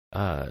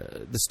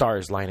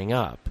stars lining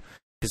up,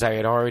 because I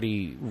had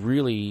already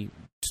really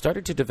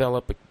started to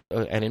develop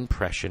an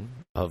impression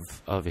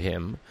of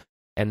him,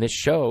 and this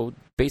show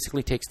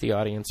basically takes the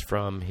audience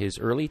from his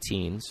early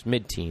teens,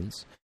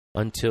 mid-teens,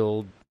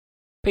 until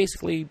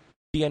basically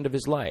the end of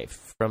his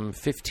life, from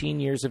 15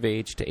 years of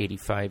age to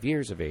 85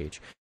 years of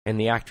age. And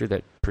the actor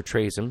that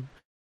portrays him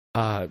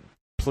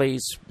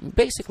plays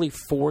basically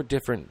four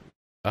different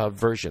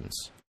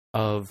versions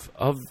of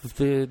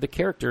the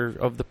character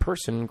of the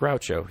person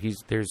Groucho.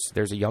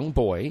 There's a young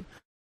boy,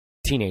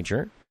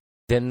 teenager.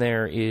 Then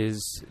there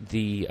is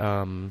the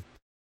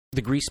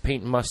grease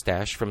paint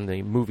mustache from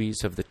the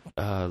movies of the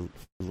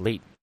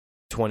late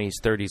 20s,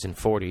 30s, and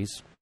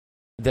 40s.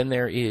 Then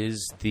there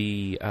is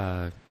the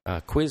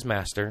quiz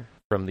master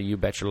from the You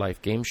Bet Your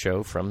Life game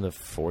show from the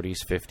 40s,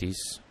 50s,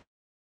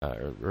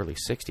 early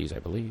 60s, I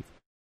believe.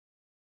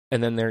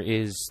 And then there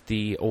is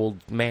the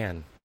old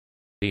man,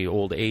 the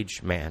old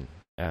age man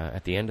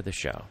at the end of the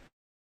show.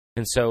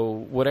 And so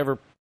whatever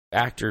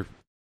actor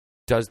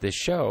does this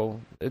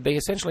show, they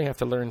essentially have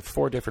to learn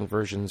four different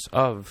versions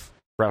of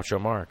Groucho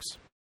Marx.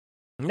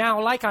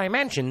 Now, like I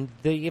mentioned,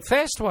 the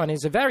first one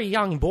is a very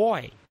young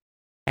boy,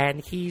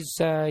 and he's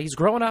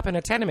grown up in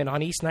a tenement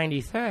on East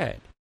 93rd,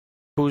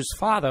 whose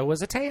father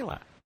was a tailor,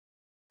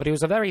 but he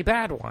was a very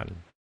bad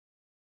one.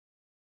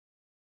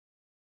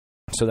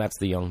 So that's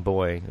the young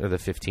boy, or the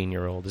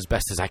 15-year-old, as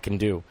best as I can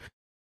do.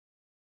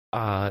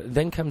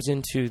 Then comes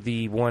into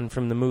the one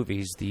from the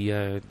movies,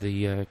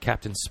 the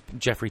Captain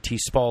Jeffrey T.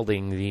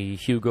 Spaulding, the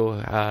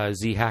Hugo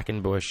Z.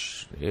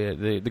 Hackenbush,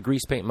 the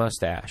grease paint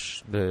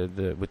mustache,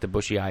 the with the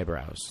bushy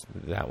eyebrows,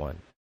 that one.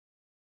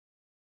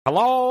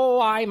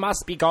 Hello, I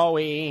must be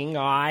going.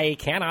 I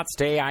cannot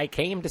stay. I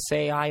came to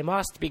say I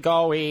must be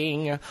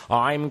going.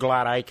 I'm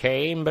glad I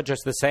came, but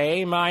just the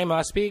same, I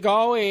must be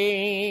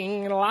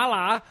going. La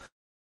la.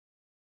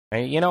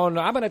 And, you know,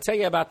 I'm going to tell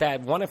you about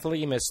that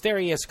wonderfully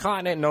mysterious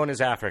continent known as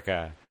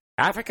Africa.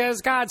 Africa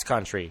is God's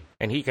country,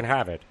 and he can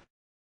have it.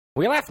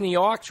 We left New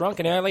York drunk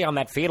and early on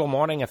that fatal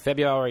morning of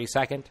February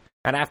 2nd,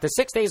 and after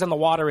 6 days on the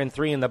water and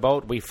 3 in the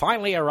boat, we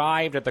finally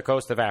arrived at the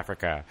coast of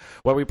Africa,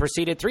 where we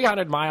proceeded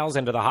 300 miles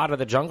into the heart of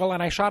the jungle,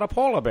 and I shot a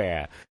polar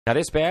bear. Now,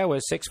 this bear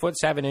was 6 foot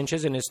 7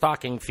 inches in his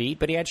stocking feet,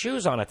 but he had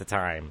shoes on at the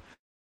time.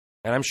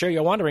 And I'm sure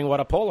you're wondering what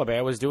a polar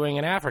bear was doing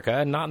in Africa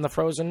and not in the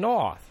frozen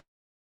north.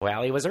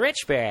 Well, he was a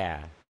rich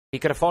bear. He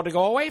could afford to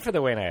go away for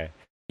the winter.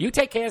 You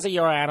take care of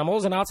your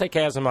animals, and I'll take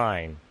care of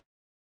mine.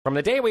 From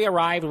the day we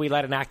arrived, we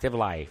led an active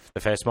life.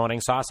 The first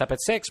morning saw us up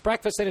at 6,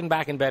 breakfasted, and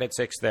back in bed at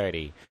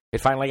 6:30. It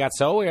finally got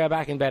so we were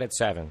back in bed at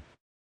 7.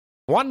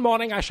 One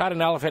morning, I shot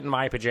an elephant in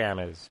my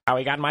pajamas. How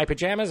he got in my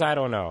pajamas, I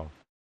don't know.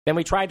 Then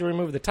we tried to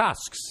remove the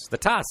tusks. The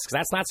tusks,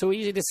 that's not so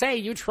easy to say.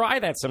 You try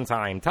that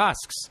sometime,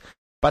 tusks.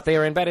 But they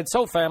were embedded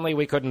so firmly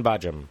we couldn't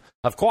budge them.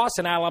 Of course,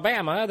 in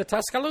Alabama, the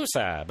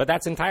Tuscaloosa, but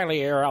that's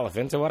entirely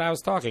irrelevant to what I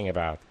was talking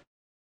about.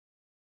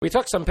 We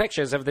took some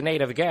pictures of the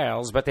native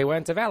girls, but they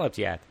weren't developed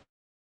yet.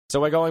 So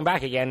we're going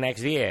back again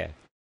next year.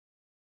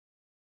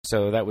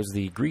 So that was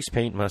the grease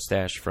paint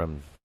mustache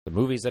from the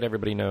movies that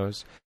everybody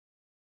knows.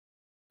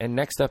 And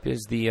next up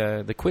is the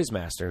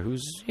Quizmaster,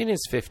 who's in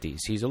his 50s.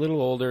 He's a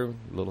little older,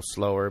 a little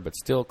slower, but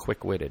still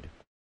quick-witted.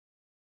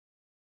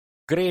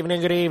 Good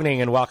evening,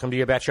 and welcome to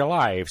You Bet Your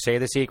Life. Say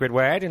the secret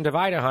word and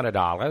divide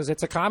 $100.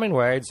 It's a common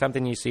word,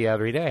 something you see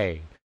every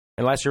day.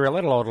 Unless you're a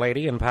little old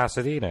lady in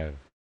Pasadena.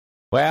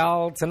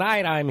 Well,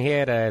 tonight I'm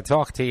here to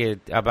talk to you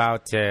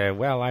about,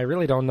 I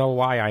really don't know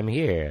why I'm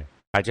here.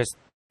 I just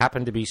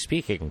happened to be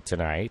speaking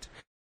tonight,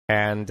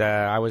 and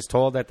I was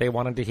told that they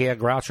wanted to hear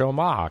Groucho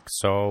Marx,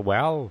 so,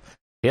 well,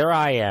 here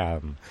I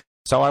am.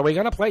 So are we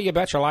going to play You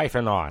Bet Your Life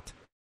or not?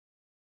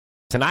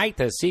 Tonight,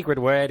 the secret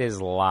word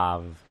is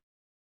love.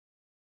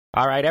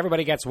 All right,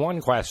 everybody gets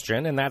one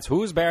question, and that's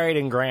who's buried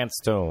in Grant's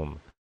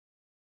tomb?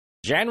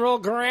 General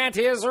Grant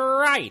is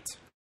right.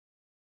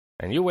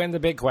 And you win the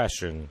big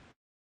question.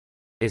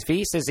 If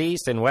east is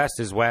east and west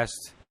is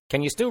west,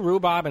 can you stew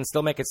rhubarb and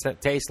still make it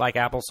taste like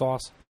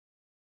applesauce?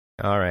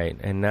 All right,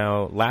 and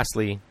now,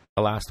 lastly,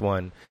 the last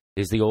one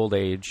is the old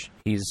age.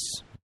 He's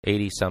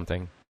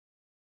 80-something.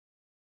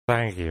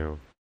 Thank you.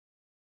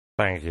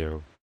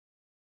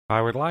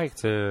 I would like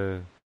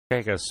to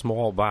take a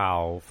small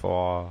bow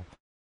for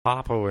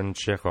Papa and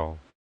Chico.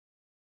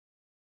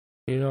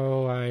 You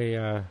know,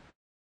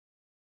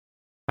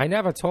 I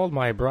never told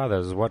my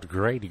brothers what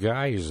great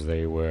guys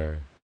they were.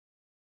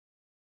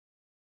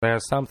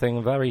 There's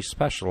something very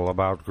special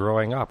about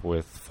growing up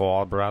with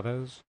 4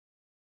 brothers.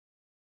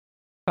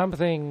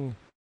 Something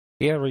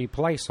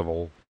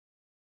irreplaceable.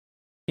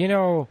 You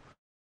know,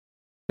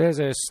 there's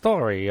a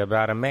story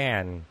about a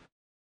man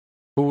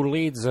who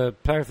leads a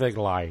perfect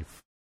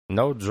life.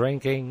 No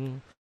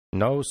drinking,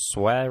 no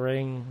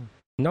swearing,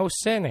 no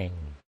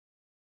sinning.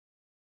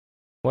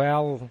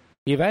 Well,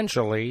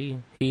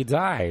 eventually he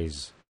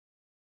dies,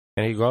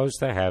 and he goes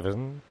to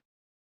heaven.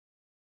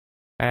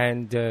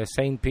 And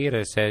St.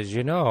 Peter says,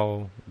 you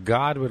know,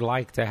 God would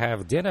like to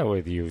have dinner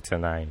with you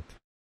tonight.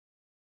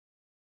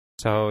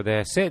 So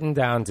they're sitting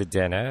down to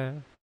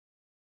dinner,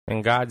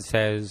 and God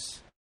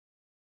says,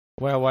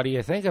 well, what do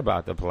you think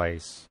about the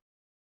place?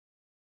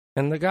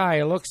 And the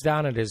guy looks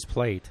down at his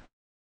plate,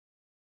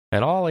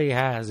 and all he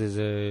has is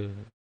a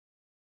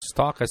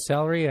stalk of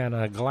celery and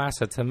a glass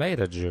of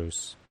tomato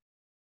juice.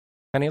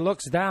 And he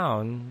looks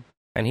down,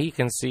 and he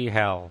can see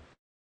hell.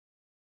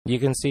 You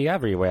can see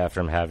everywhere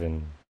from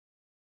heaven.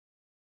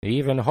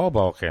 Even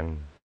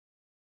Hoboken.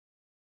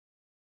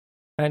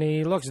 And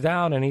he looks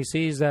down and he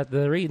sees that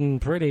they're eating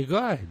pretty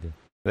good.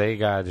 They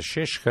got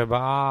shish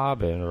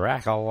kebab and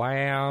rack of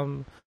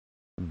lamb,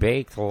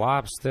 baked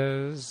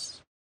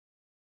lobsters,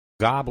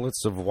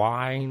 goblets of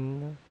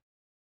wine.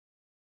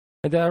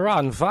 They're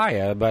on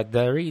fire, but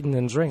they're eating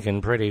and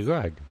drinking pretty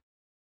good.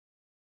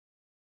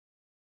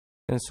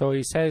 And so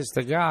he says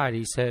to God,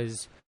 he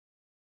says,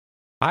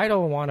 I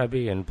don't want to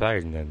be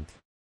impertinent,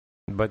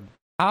 but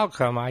how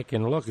come I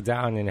can look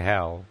down in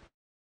hell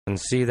and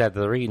see that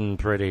they're eating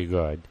pretty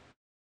good?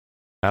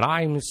 And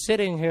I'm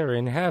sitting here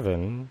in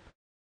heaven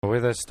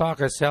with a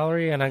stalk of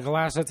celery and a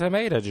glass of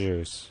tomato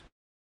juice.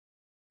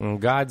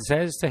 And God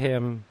says to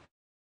him,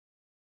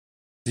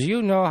 do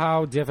you know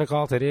how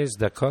difficult it is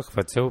to cook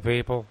for 2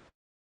 people?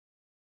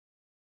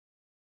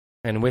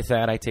 And with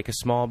that, I take a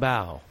small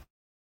bow.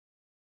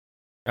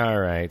 All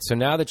right, so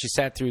now that you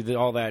sat through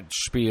all that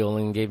spiel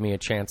and gave me a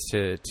chance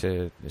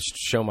to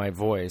show my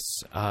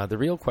voice, the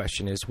real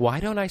question is, why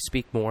don't I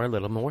speak a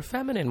little more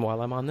feminine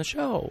while I'm on the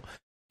show?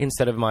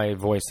 instead of my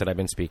voice that I've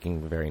been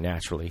speaking very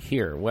naturally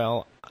here?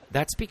 Well,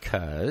 that's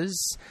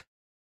because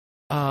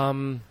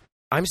I'm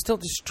still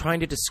just trying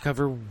to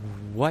discover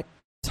what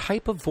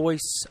type of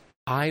voice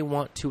I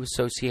want to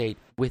associate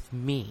with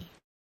me.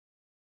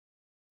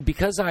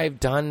 Because I've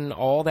done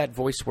all that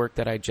voice work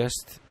that I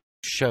just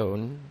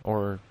shown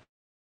or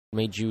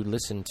made you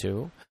listen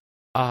to,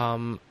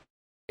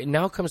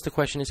 now comes the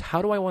question is,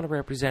 how do I want to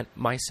represent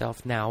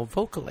myself now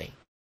vocally?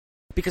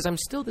 Because I'm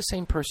still the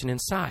same person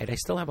inside. I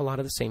still have a lot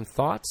of the same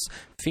thoughts,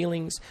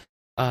 feelings,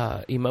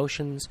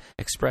 emotions,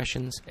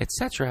 expressions,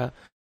 etc.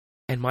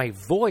 And my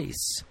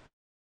voice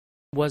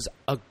was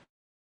a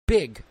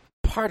big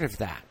part of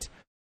that.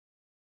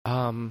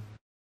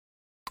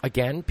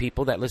 Again,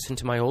 people that listen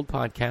to my old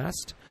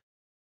podcast,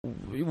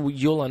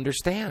 you'll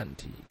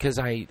understand because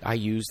I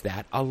use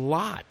that a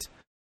lot.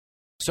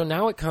 So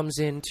now it comes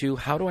into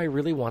how do I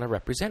really want to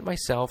represent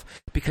myself,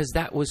 because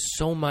that was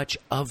so much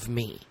of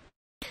me.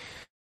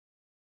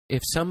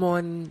 If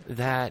someone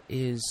that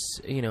is,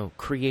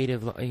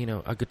 creative,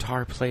 a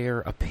guitar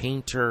player, a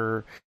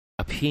painter,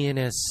 a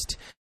pianist,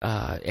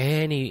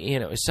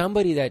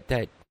 somebody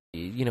that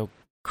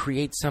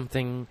creates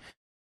something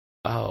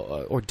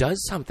or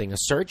does something, a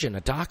surgeon,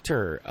 a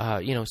doctor,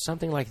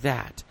 something like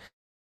that.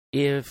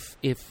 If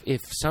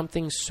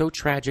something so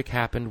tragic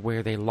happened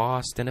where they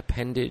lost an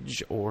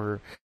appendage or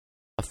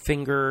a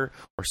finger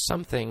or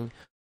something,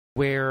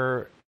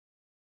 where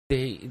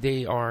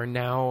they are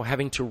now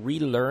having to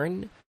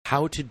relearn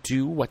how to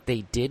do what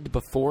they did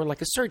before,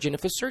 like a surgeon.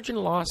 If a surgeon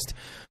lost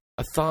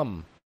a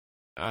thumb,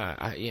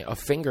 a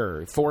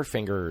finger,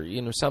 forefinger,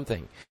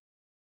 something,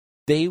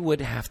 they would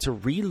have to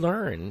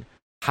relearn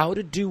how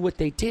to do what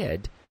they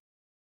did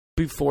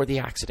before the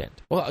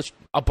accident. Well,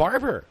 a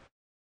barber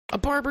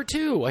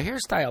too, a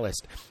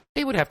hairstylist,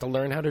 they would have to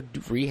learn how to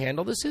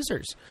rehandle the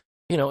scissors.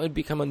 It'd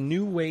become a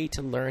new way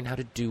to learn how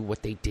to do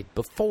what they did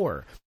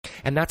before.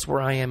 And that's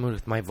where I am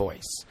with my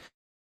voice.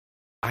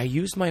 I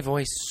use my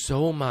voice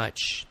so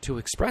much to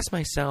express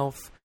myself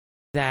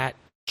that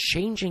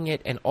changing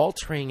it and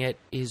altering it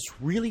is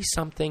really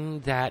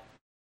something that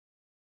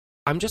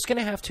I'm just going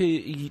to have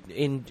to,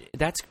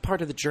 that's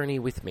part of the journey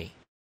with me.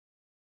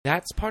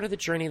 That's part of the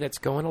journey that's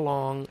going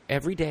along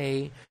every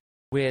day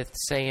with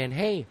saying,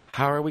 hey,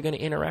 how are we going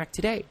to interact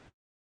today?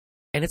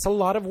 And it's a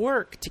lot of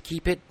work to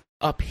keep it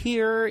up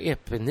here,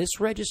 in this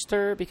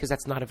register, because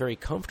that's not a very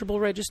comfortable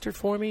register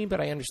for me,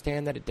 but I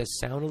understand that it does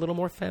sound a little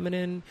more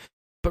feminine.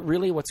 But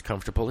really what's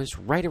comfortable is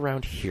right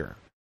around here.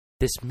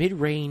 This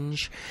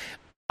mid-range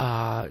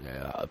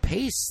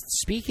pace,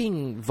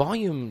 speaking,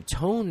 volume,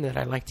 tone that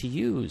I like to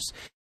use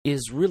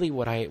is really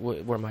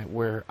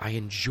where I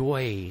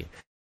enjoy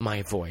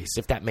my voice,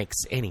 if that makes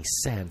any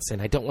sense.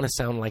 And I don't want to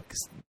sound like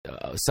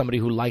somebody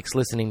who likes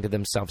listening to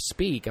themselves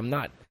speak. I'm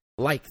not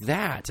like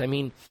that. I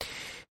mean,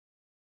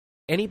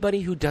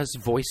 anybody who does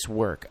voice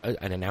work,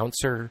 an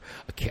announcer,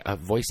 a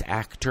voice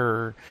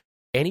actor,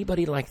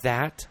 anybody like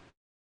that,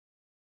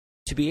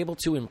 to be able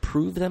to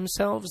improve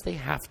themselves, they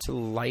have to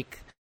like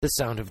the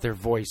sound of their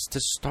voice to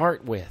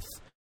start with.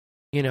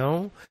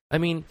 I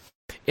mean,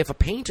 if a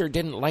painter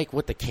didn't like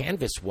what the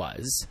canvas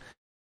was,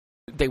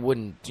 they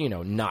wouldn't,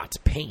 not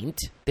paint.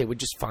 They would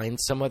just find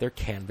some other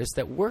canvas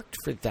that worked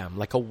for them,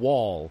 like a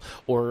wall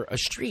or a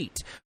street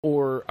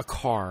or a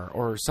car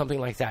or something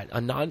like that, a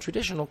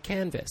non-traditional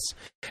canvas.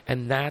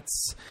 And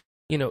that's,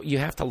 you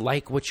have to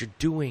like what you're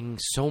doing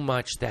so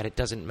much that it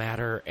doesn't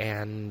matter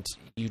and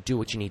you do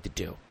what you need to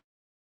do.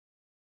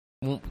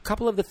 A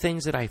couple of the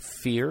things that I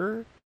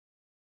fear,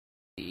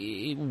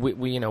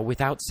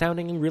 without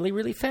sounding really,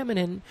 really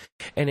feminine,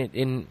 and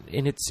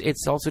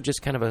it's also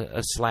just kind of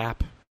a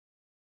slap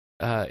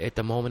at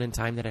the moment in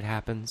time that it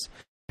happens,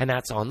 and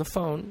that's on the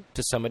phone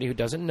to somebody who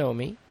doesn't know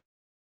me,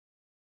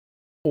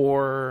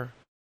 or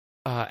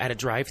at a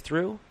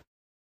drive-through,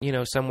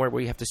 somewhere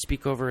where you have to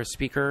speak over a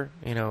speaker,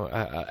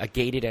 a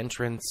gated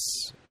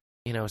entrance,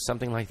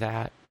 something like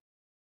that.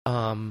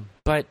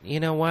 But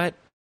you know what?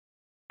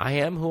 I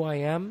am who I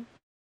am.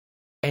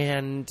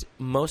 And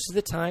most of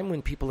the time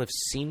when people have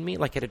seen me,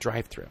 like at a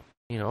drive-thru,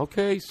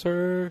 okay,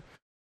 sir.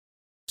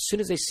 As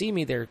soon as they see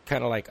me, they're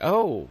kind of like,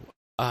 oh,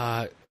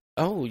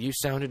 you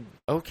sounded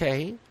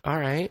okay. All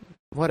right,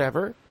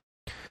 whatever.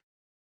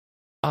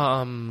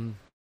 And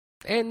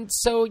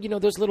so,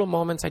 those little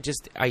moments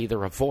I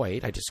either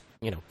avoid, I just,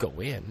 go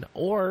in,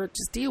 or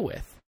just deal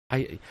with.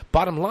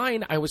 Bottom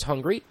line, I was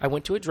hungry. I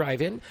went to a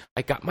drive-in.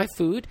 I got my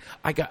food.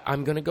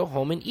 I'm going to go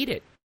home and eat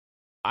it.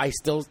 I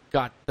still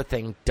got the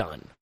thing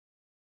done.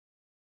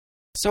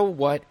 So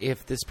what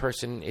if this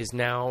person is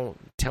now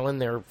telling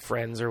their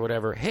friends or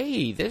whatever,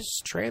 hey, this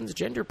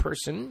transgender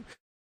person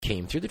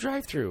came through the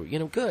drive-thru,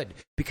 good,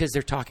 because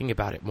they're talking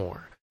about it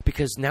more.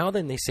 Because now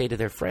then they say to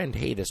their friend,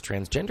 hey, this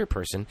transgender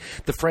person,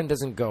 the friend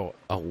doesn't go,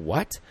 a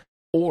what?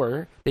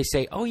 Or they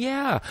say, oh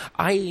yeah,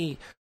 I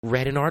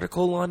read an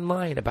article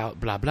online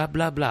about blah, blah,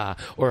 blah, blah,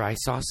 or I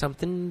saw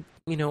something,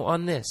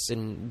 on this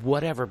and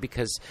whatever,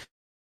 because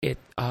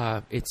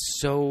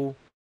it's so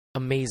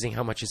amazing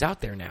how much is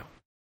out there now.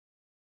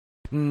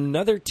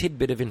 Another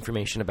tidbit of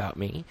information about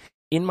me,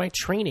 in my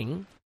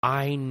training,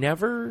 I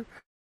never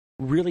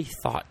really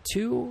thought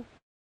to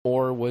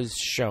or was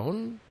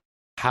shown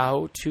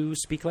how to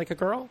speak like a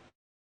girl.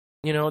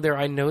 You know,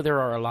 I know there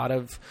are a lot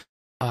of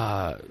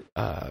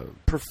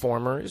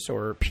performers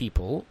or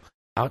people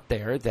out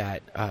there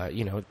that,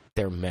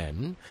 they're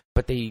men,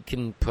 but they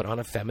can put on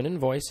a feminine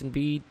voice and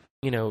be,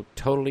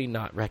 totally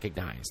not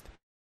recognized.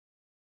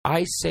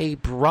 I say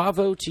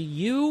bravo to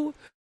you.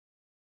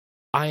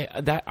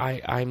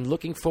 I'm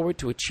looking forward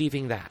to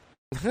achieving that.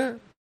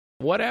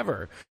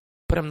 Whatever.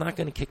 But I'm not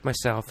going to kick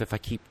myself if I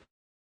keep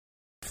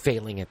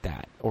failing at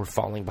that or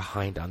falling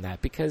behind on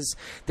that, because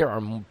there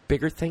are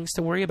bigger things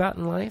to worry about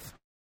in life.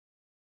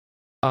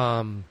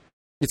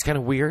 It's kind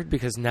of weird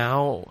because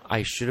now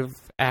I should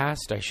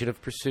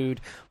have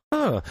pursued,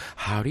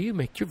 how do you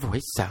make your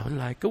voice sound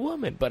like a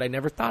woman? But I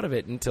never thought of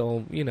it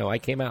until, I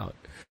came out.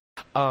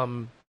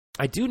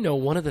 I do know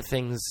one of the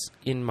things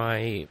in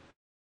my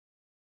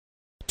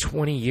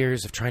 20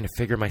 years of trying to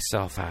figure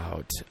myself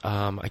out,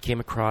 I came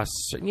across,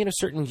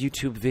 certain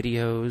YouTube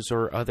videos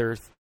or other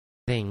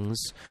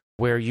things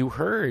where you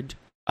heard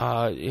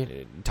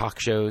talk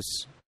shows,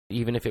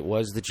 even if it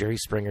was the Jerry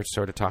Springer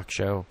sort of talk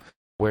show,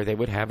 where they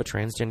would have a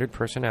transgendered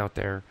person out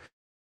there.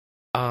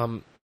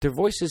 Their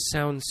voices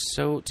sound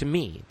so, to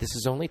me, this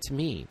is only to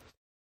me,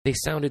 they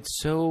sounded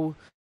so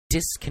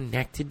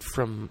disconnected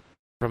from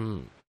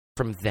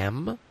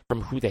them,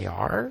 from who they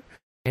are,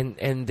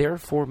 and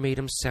therefore made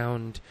them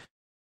sound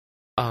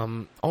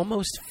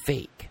almost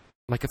fake,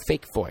 like a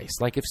fake voice.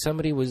 Like if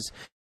somebody was,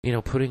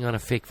 putting on a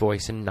fake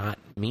voice and not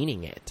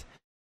meaning it.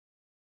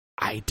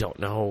 I don't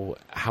know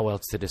how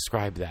else to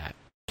describe that.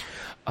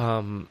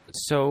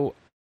 So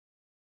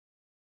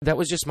that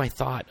was just my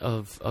thought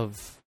of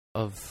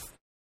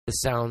the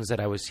sounds that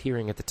I was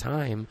hearing at the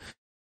time,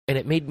 and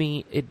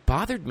it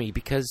bothered me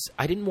because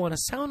I didn't want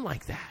to sound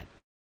like that.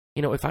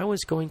 If I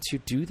was going to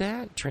do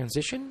that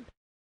transition,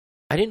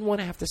 I didn't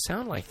want to have to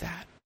sound like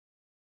that.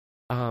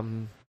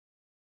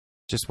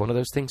 Just one of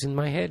those things in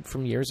my head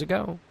from years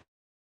ago.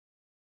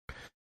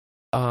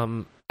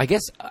 I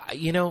guess,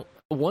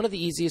 one of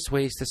the easiest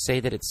ways to say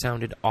that it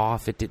sounded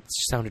off, it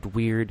sounded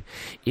weird,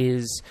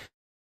 is,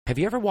 have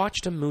you ever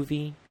watched a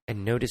movie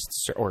and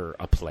noticed, or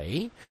a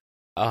play,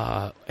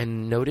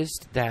 and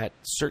noticed that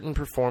certain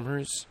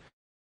performers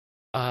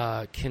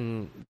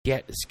can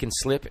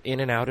slip in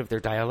and out of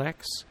their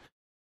dialects?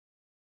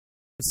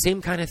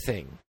 Same kind of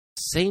thing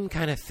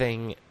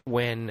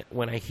when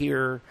I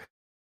hear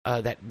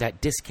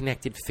that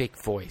disconnected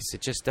fake voice. It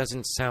just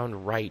doesn't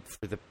sound right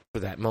for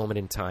that moment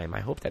in time.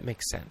 I hope that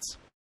makes sense.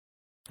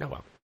 Oh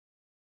well.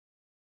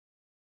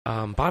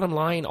 Bottom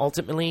line,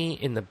 ultimately,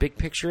 in the big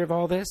picture of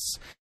all this,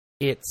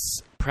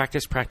 it's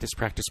practice.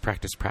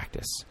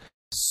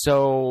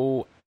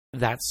 So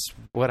that's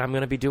what I'm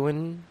going to be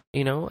doing,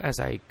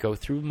 as I go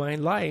through my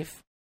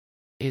life,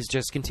 is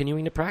just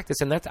continuing to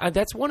practice. And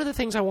that's one of the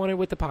things I wanted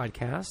with the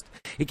podcast.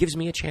 It gives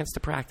me a chance to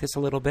practice a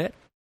little bit.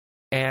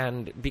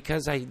 And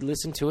because I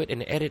listen to it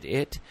and edit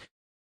it,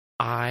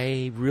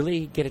 I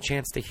really get a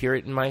chance to hear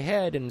it in my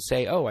head and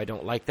say, oh, I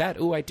don't like that.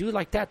 Oh, I do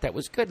like that. That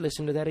was good.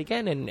 Listen to that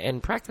again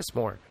and practice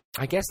more.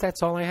 I guess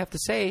that's all I have to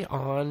say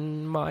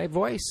on my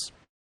voice.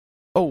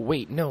 Oh,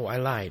 wait, no, I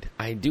lied.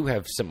 I do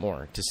have some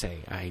more to say.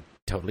 I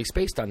totally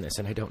spaced on this,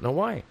 and I don't know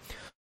why.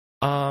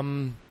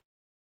 Hormones.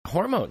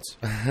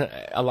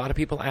 A lot of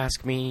people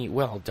ask me,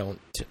 well, don't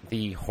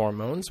the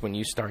hormones, when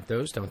you start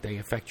those, don't they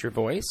affect your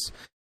voice?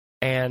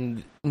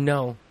 And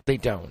no, they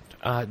don't.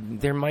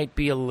 There might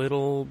be a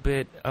little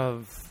bit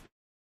of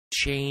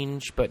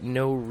change, but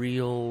no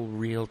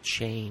real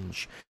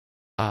change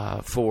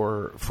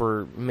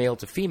for male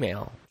to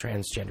female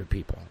transgender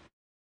people.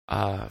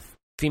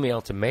 Female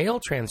to male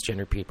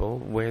transgender people,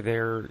 where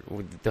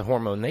the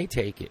hormone they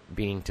take, it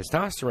being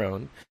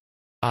testosterone,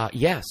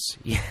 yes,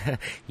 it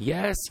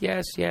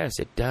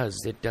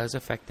does. It does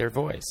affect their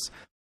voice,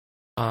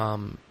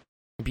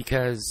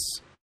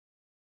 because.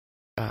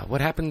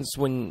 What happens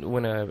when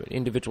an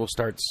individual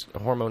starts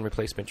hormone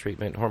replacement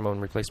treatment,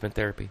 hormone replacement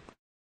therapy,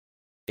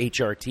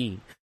 HRT,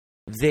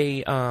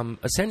 they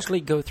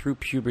essentially go through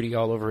puberty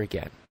all over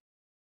again.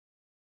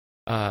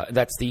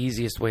 That's the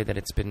easiest way that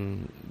it's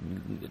been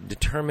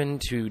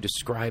determined to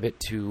describe it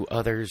to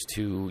others,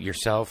 to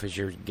yourself as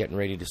you're getting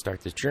ready to start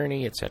this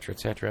journey, etc.,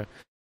 etc.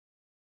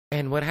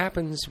 And what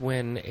happens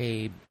when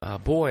a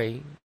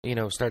boy,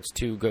 starts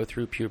to go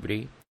through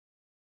puberty,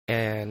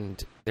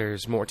 and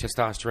there's more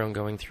testosterone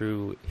going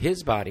through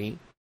his body,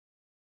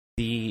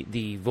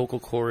 the vocal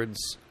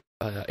cords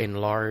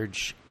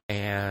enlarge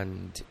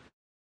and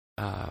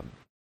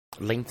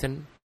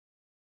lengthen.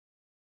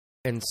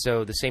 And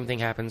so the same thing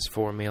happens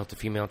for male to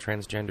female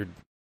transgendered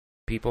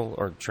people,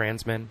 or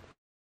trans men.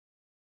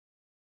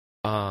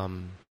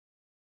 And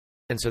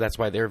so that's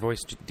why their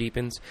voice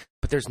deepens.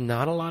 But there's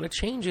not a lot of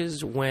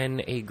changes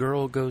when a young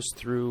girl goes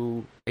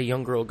through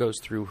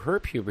her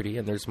puberty,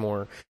 and there's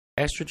more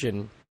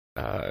estrogen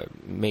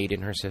made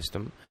in her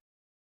system,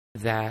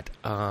 that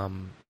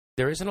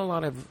there isn't a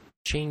lot of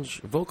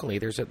change vocally.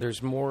 There's other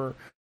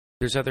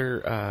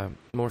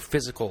more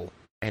physical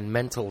and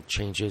mental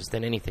changes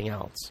than anything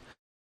else.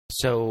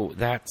 So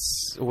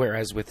that's,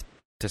 whereas with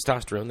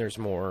testosterone,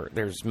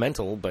 there's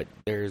mental, but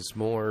there's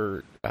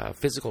more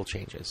physical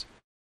changes.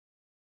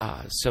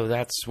 So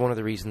that's one of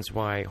the reasons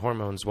why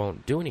hormones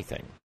won't do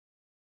anything.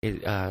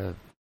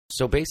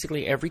 So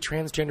basically, every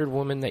transgendered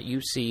woman that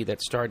you see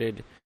that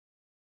started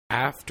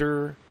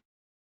after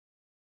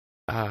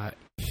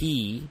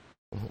he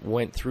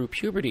went through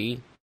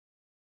puberty,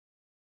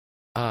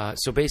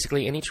 so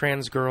basically any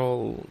trans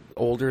girl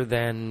older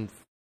than,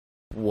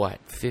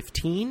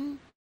 15?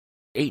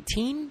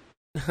 18?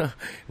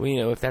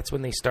 Well, if that's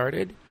when they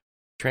started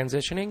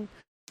transitioning,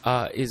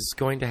 is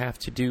going to have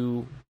to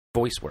do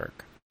voice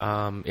work.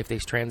 If they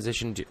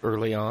transitioned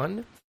early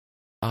on,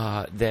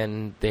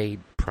 then they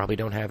probably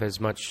don't have as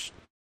much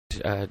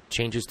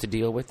changes to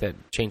deal with, that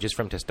changes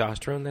from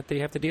testosterone that they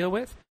have to deal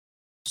with.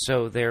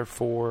 So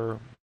therefore,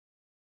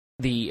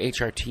 the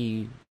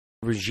HRT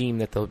regime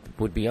that they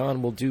would be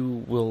on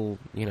will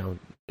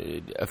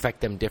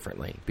affect them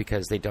differently,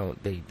 because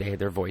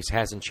their voice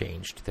hasn't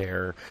changed,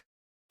 their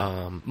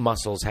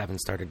muscles haven't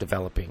started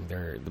developing,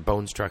 the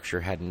bone structure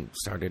hadn't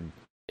started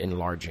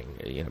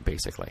enlarging,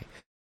 basically.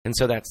 And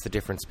so that's the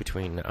difference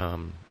between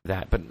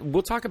that. But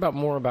we'll talk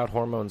more about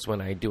hormones when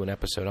I do an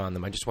episode on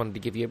them. I just wanted to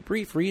give you a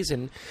brief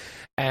reason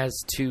as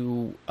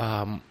to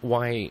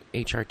why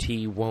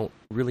HRT won't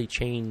really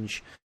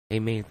change a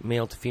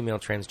male to female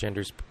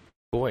transgender's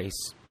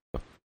voice,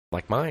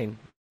 like mine,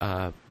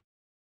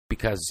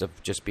 because of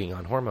just being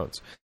on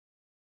hormones.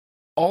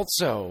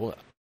 Also,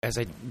 as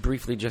I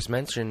briefly just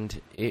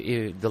mentioned,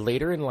 the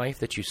later in life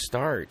that you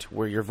start,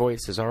 where your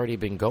voice has already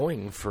been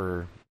going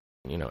for,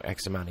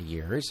 X amount of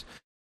years,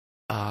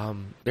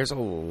 there's a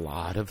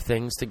lot of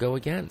things to go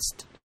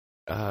against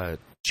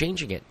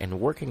changing it and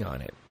working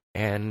on it.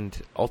 And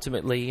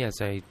ultimately, as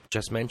I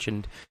just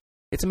mentioned,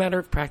 it's a matter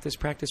of practice.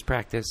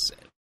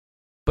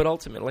 But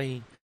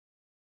ultimately,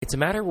 it's a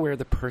matter where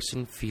the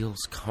person feels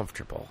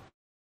comfortable.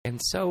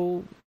 And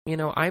so,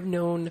 I've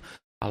known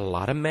a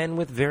lot of men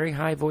with very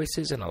high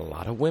voices and a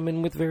lot of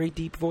women with very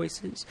deep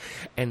voices.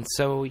 And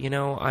so,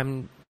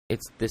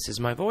 this is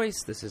my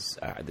voice. This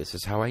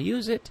is how I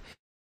use it.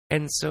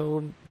 And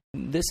so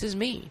this is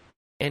me.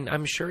 And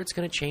I'm sure it's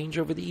going to change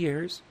over the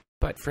years.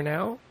 But for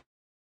now,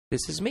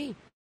 this is me.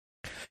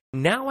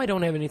 Now I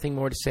don't have anything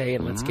more to say,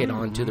 and let's get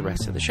on to the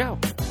rest of the show.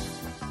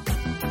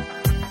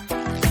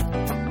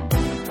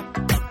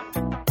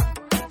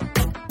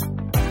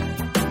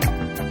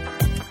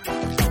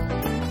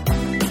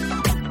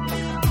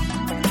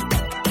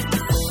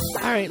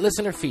 All right,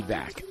 listener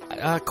feedback.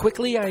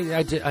 Quickly,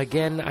 I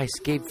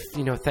gave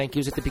thank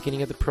yous at the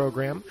beginning of the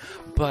program,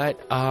 but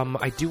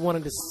I do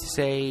wanted to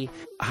say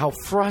how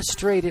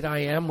frustrated I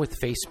am with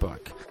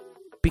Facebook,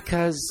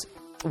 because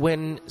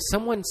when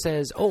someone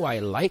says, "Oh, I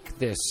like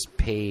this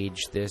page,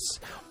 this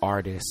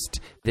artist,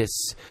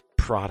 this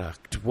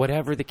product,"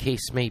 whatever the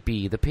case may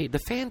be,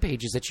 the fan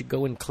pages that you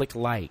go and click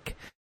like,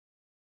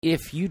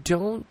 if you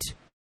don't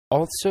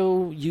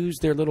also use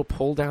their little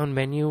pull down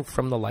menu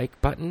from the like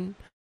button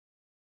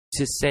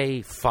to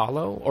say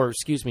follow, or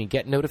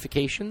get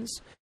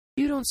notifications,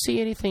 you don't see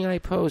anything I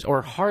post,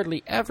 or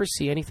hardly ever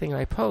see anything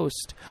I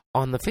post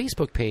on the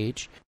Facebook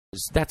page.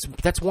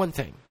 That's one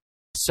thing.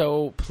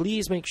 So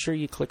please make sure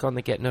you click on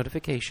the get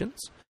notifications.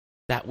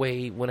 That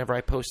way, whenever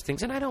I post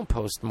things, and I don't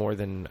post more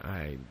than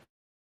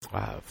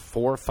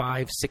 4,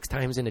 5, 6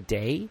 times in a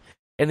day,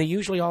 and they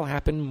usually all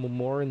happen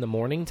more in the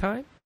morning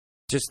time.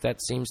 Just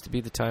that seems to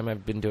be the time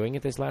I've been doing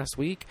it this last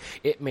week.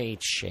 It may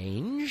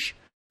change,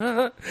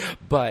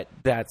 but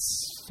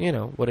that's,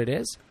 what it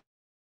is.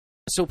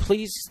 So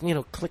please,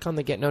 click on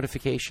the get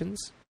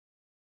notifications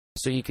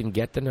so you can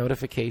get the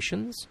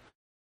notifications.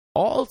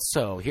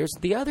 Also, here's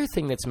the other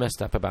thing that's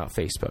messed up about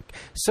Facebook.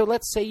 So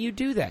let's say you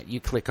do that. You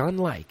click on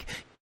like,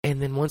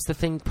 and then once the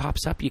thing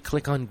pops up, you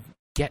click on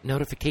get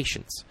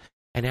notifications.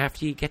 And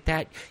after you get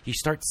that, you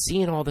start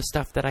seeing all the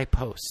stuff that I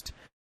post.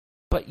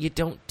 But you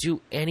don't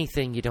do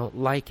anything. You don't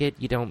like it.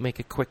 You don't make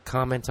a quick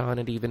comment on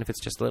it, even if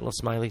it's just a little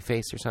smiley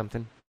face or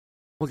something.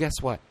 Well,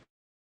 guess what?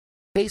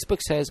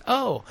 Facebook says,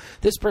 oh,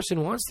 this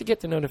person wants to get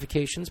the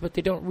notifications, but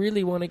they don't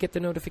really want to get the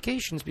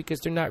notifications because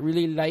they're not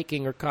really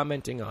liking or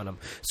commenting on them.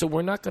 So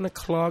we're not going to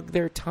clog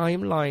their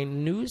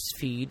timeline news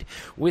feed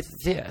with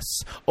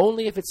this,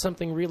 only if it's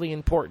something really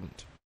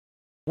important.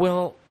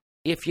 Well,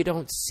 if you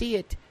don't see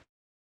it,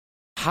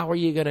 how are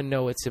you going to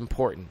know it's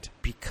important?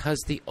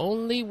 Because the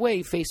only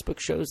way Facebook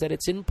shows that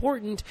it's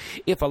important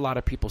if a lot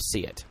of people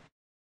see it.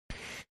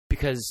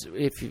 Because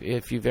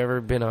if you've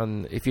ever been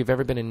an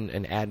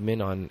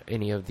admin on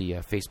any of the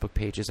Facebook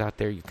pages out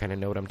there, you kind of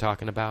know what I'm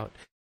talking about.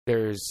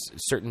 There's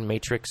certain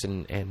matrix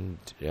and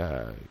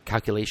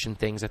calculation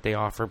things that they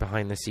offer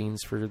behind the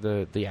scenes for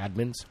the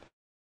admins.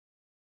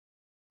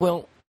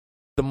 Well,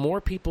 the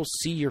more people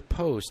see your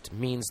post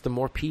means the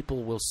more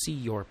people will see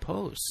your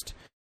post.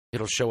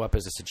 It'll show up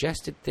as a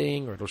suggested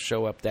thing, or it'll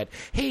show up that,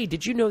 hey,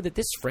 did you know that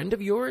this friend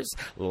of yours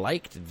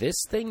liked this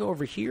thing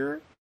over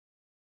here?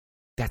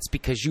 That's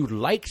because you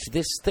liked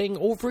this thing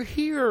over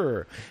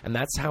here. And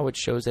that's how it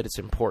shows that it's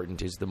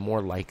important, is the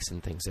more likes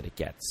and things that it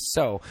gets.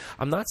 So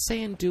I'm not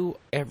saying do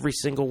every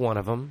single one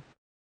of them.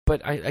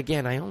 But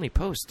I only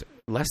post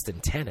less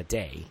than 10 a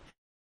day.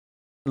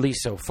 At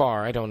least so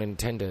far. I don't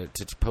intend to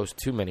post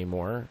too many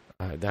more.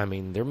 I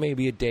mean, there may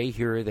be a day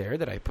here or there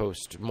that I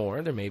post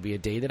more. There may be a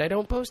day that I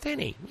don't post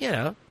any.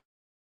 Yeah.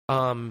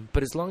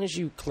 But as long as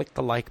you click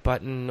the like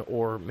button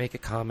or make a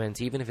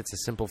comment, even if it's a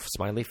simple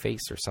smiley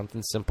face or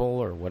something simple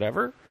or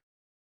whatever,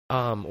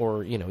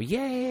 or,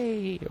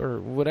 yay, or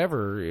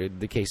whatever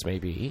the case may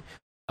be,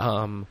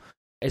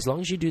 as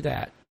long as you do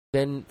that,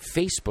 then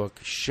Facebook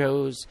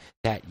shows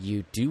that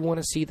you do want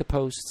to see the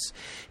posts,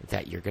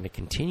 that you're going to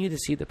continue to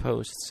see the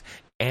posts,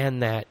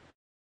 and that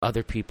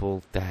other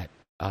people that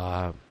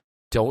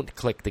don't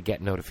click the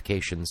get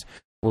notifications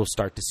will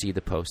start to see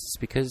the posts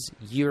because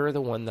you're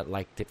the one that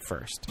liked it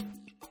first.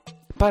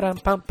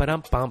 Ba-dum-bum,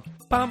 ba-dum-bum,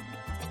 bum.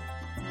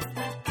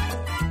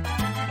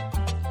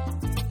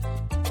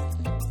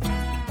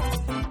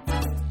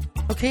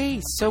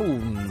 Okay, so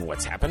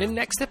what's happening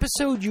next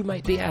episode, you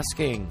might be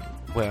asking?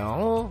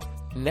 Well,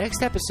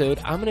 next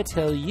episode, I'm going to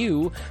tell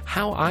you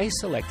how I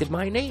selected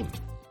my name,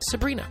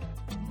 Sabrina.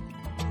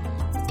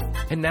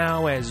 And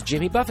now, as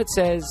Jimmy Buffett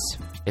says,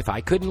 if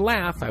I couldn't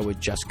laugh, I would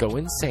just go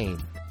insane.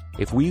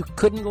 If we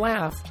couldn't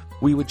laugh,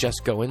 we would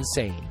just go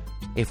insane.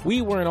 If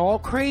we weren't all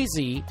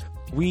crazy,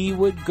 we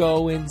would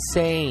go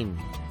insane.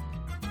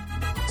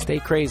 Stay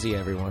crazy,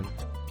 everyone.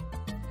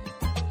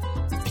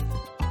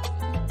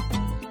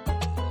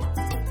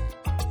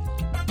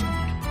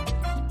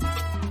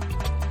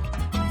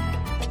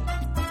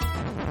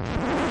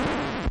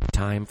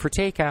 Time for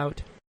takeout.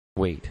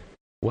 Wait,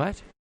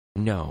 what?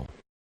 No.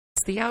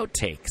 It's the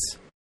outtakes.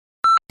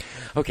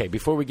 Okay,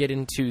 before we get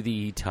into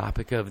the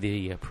topic of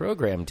the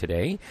program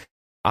today,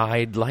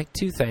 I'd like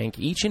to thank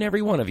each and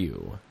every one of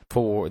you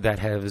that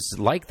has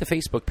liked the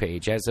Facebook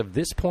page. As of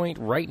this point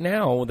right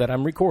now that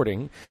I'm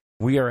recording,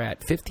 we are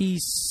at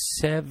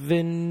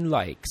 57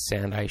 likes,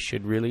 and I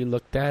should really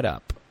look that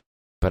up.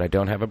 But I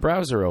don't have a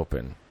browser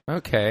open.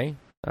 Okay,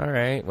 all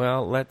right,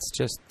 well, let's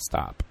just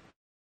stop.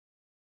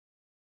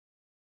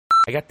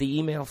 I got the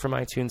email from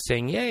iTunes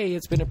saying, yay,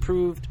 it's been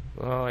approved.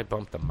 Oh, I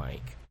bumped the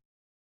mic.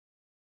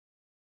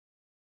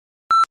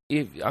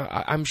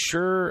 I'm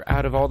sure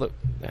out of all the...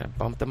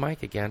 bump the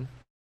mic again.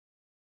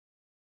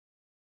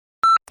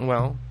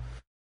 Well,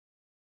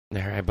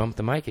 there, I bumped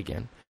the mic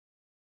again.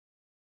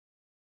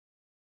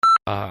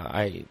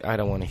 I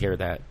don't want to hear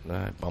that.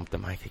 Bump the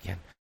mic again.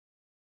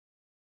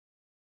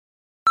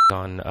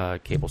 On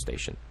cable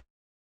station.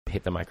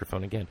 Hit the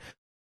microphone again.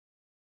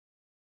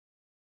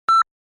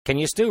 Can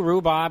you still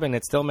rhubarb and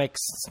it still makes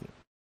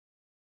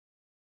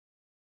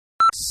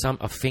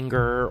a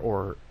finger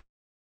or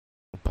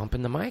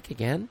bumping the mic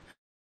again?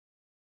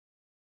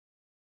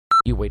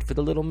 You wait for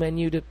the little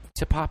menu to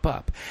pop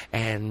up,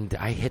 and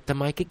I hit the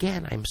mic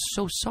again. I'm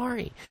so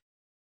sorry.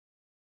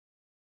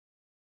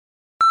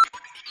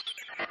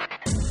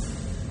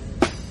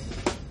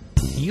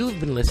 You've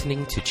been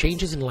listening to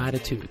Changes in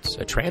Latitudes,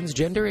 a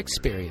transgender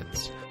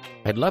experience.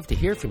 I'd love to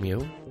hear from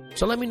you,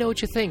 so let me know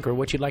what you think or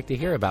what you'd like to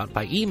hear about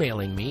by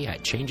emailing me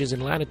at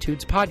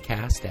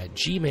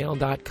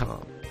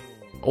changesinlatitudespodcast@gmail.com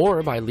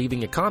or by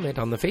leaving a comment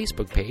on the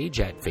Facebook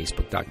page at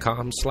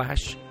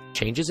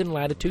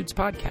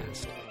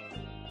facebook.com/changesinlatitudespodcast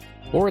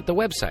or at the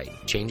website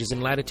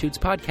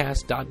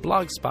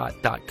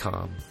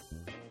changesinlatitudespodcast.blogspot.com.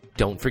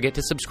 Don't forget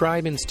to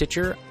subscribe in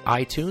Stitcher,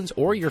 iTunes,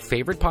 or your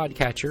favorite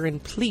podcatcher,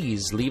 and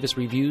please leave us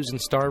reviews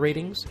and star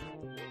ratings.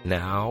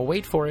 Now,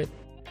 wait for it.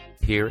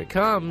 Here it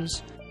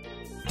comes.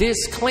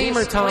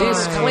 Disclaimer time.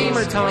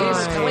 Disclaimer time.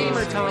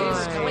 Disclaimer time.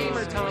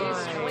 Disclaimer time.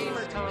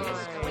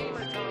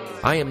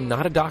 I am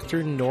not a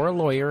doctor nor a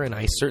lawyer, and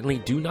I certainly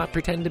do not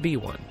pretend to be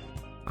one.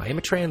 I am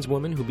a trans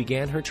woman who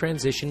began her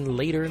transition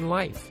later in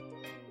life.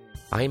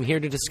 I am here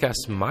to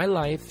discuss my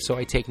life, so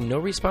I take no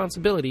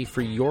responsibility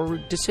for your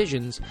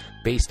decisions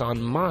based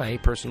on my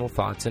personal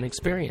thoughts and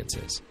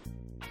experiences.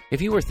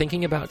 If you are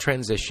thinking about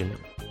transition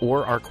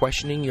or are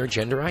questioning your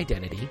gender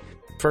identity,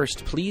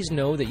 first, please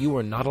know that you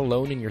are not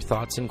alone in your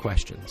thoughts and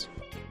questions.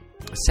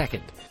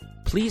 Second,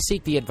 please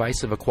seek the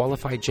advice of a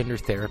qualified gender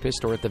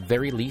therapist or at the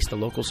very least a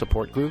local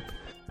support group.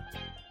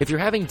 If you're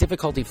having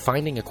difficulty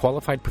finding a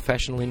qualified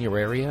professional in your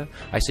area,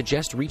 I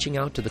suggest reaching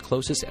out to the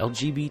closest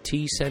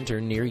LGBT center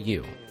near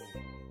you.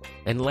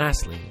 And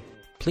lastly,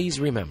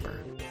 please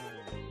remember,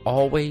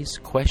 always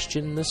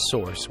question the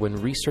source when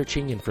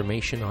researching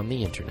information on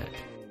the internet.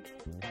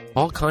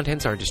 All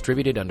contents are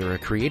distributed under a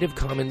Creative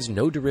Commons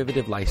no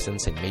derivative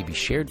license and may be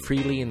shared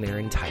freely in their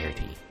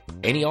entirety.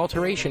 Any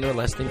alteration or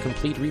less than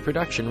complete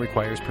reproduction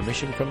requires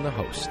permission from the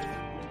host.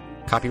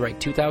 Copyright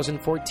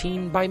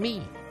 2014 by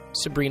me,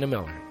 Sabrina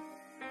Miller.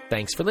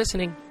 Thanks for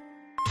listening.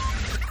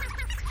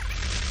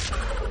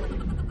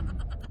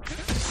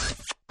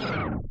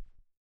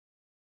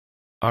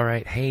 All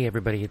right, hey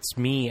everybody, it's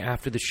me.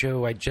 After the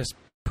show, I just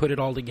put it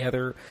all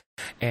together,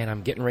 and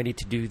I'm getting ready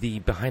to do the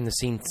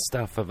behind-the-scenes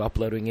stuff of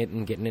uploading it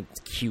and getting it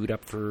queued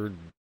up for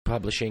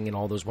publishing and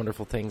all those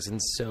wonderful things.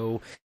 And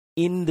so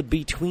in the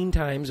between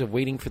times of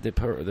waiting for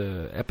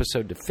the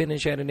episode to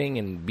finish editing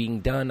and being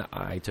done,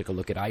 I took a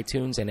look at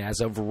iTunes, and as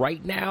of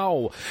right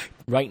now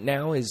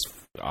is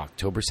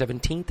October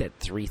 17th at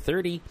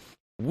 3:30,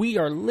 we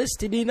are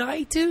listed in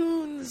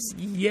iTunes.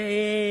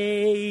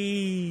 Yay!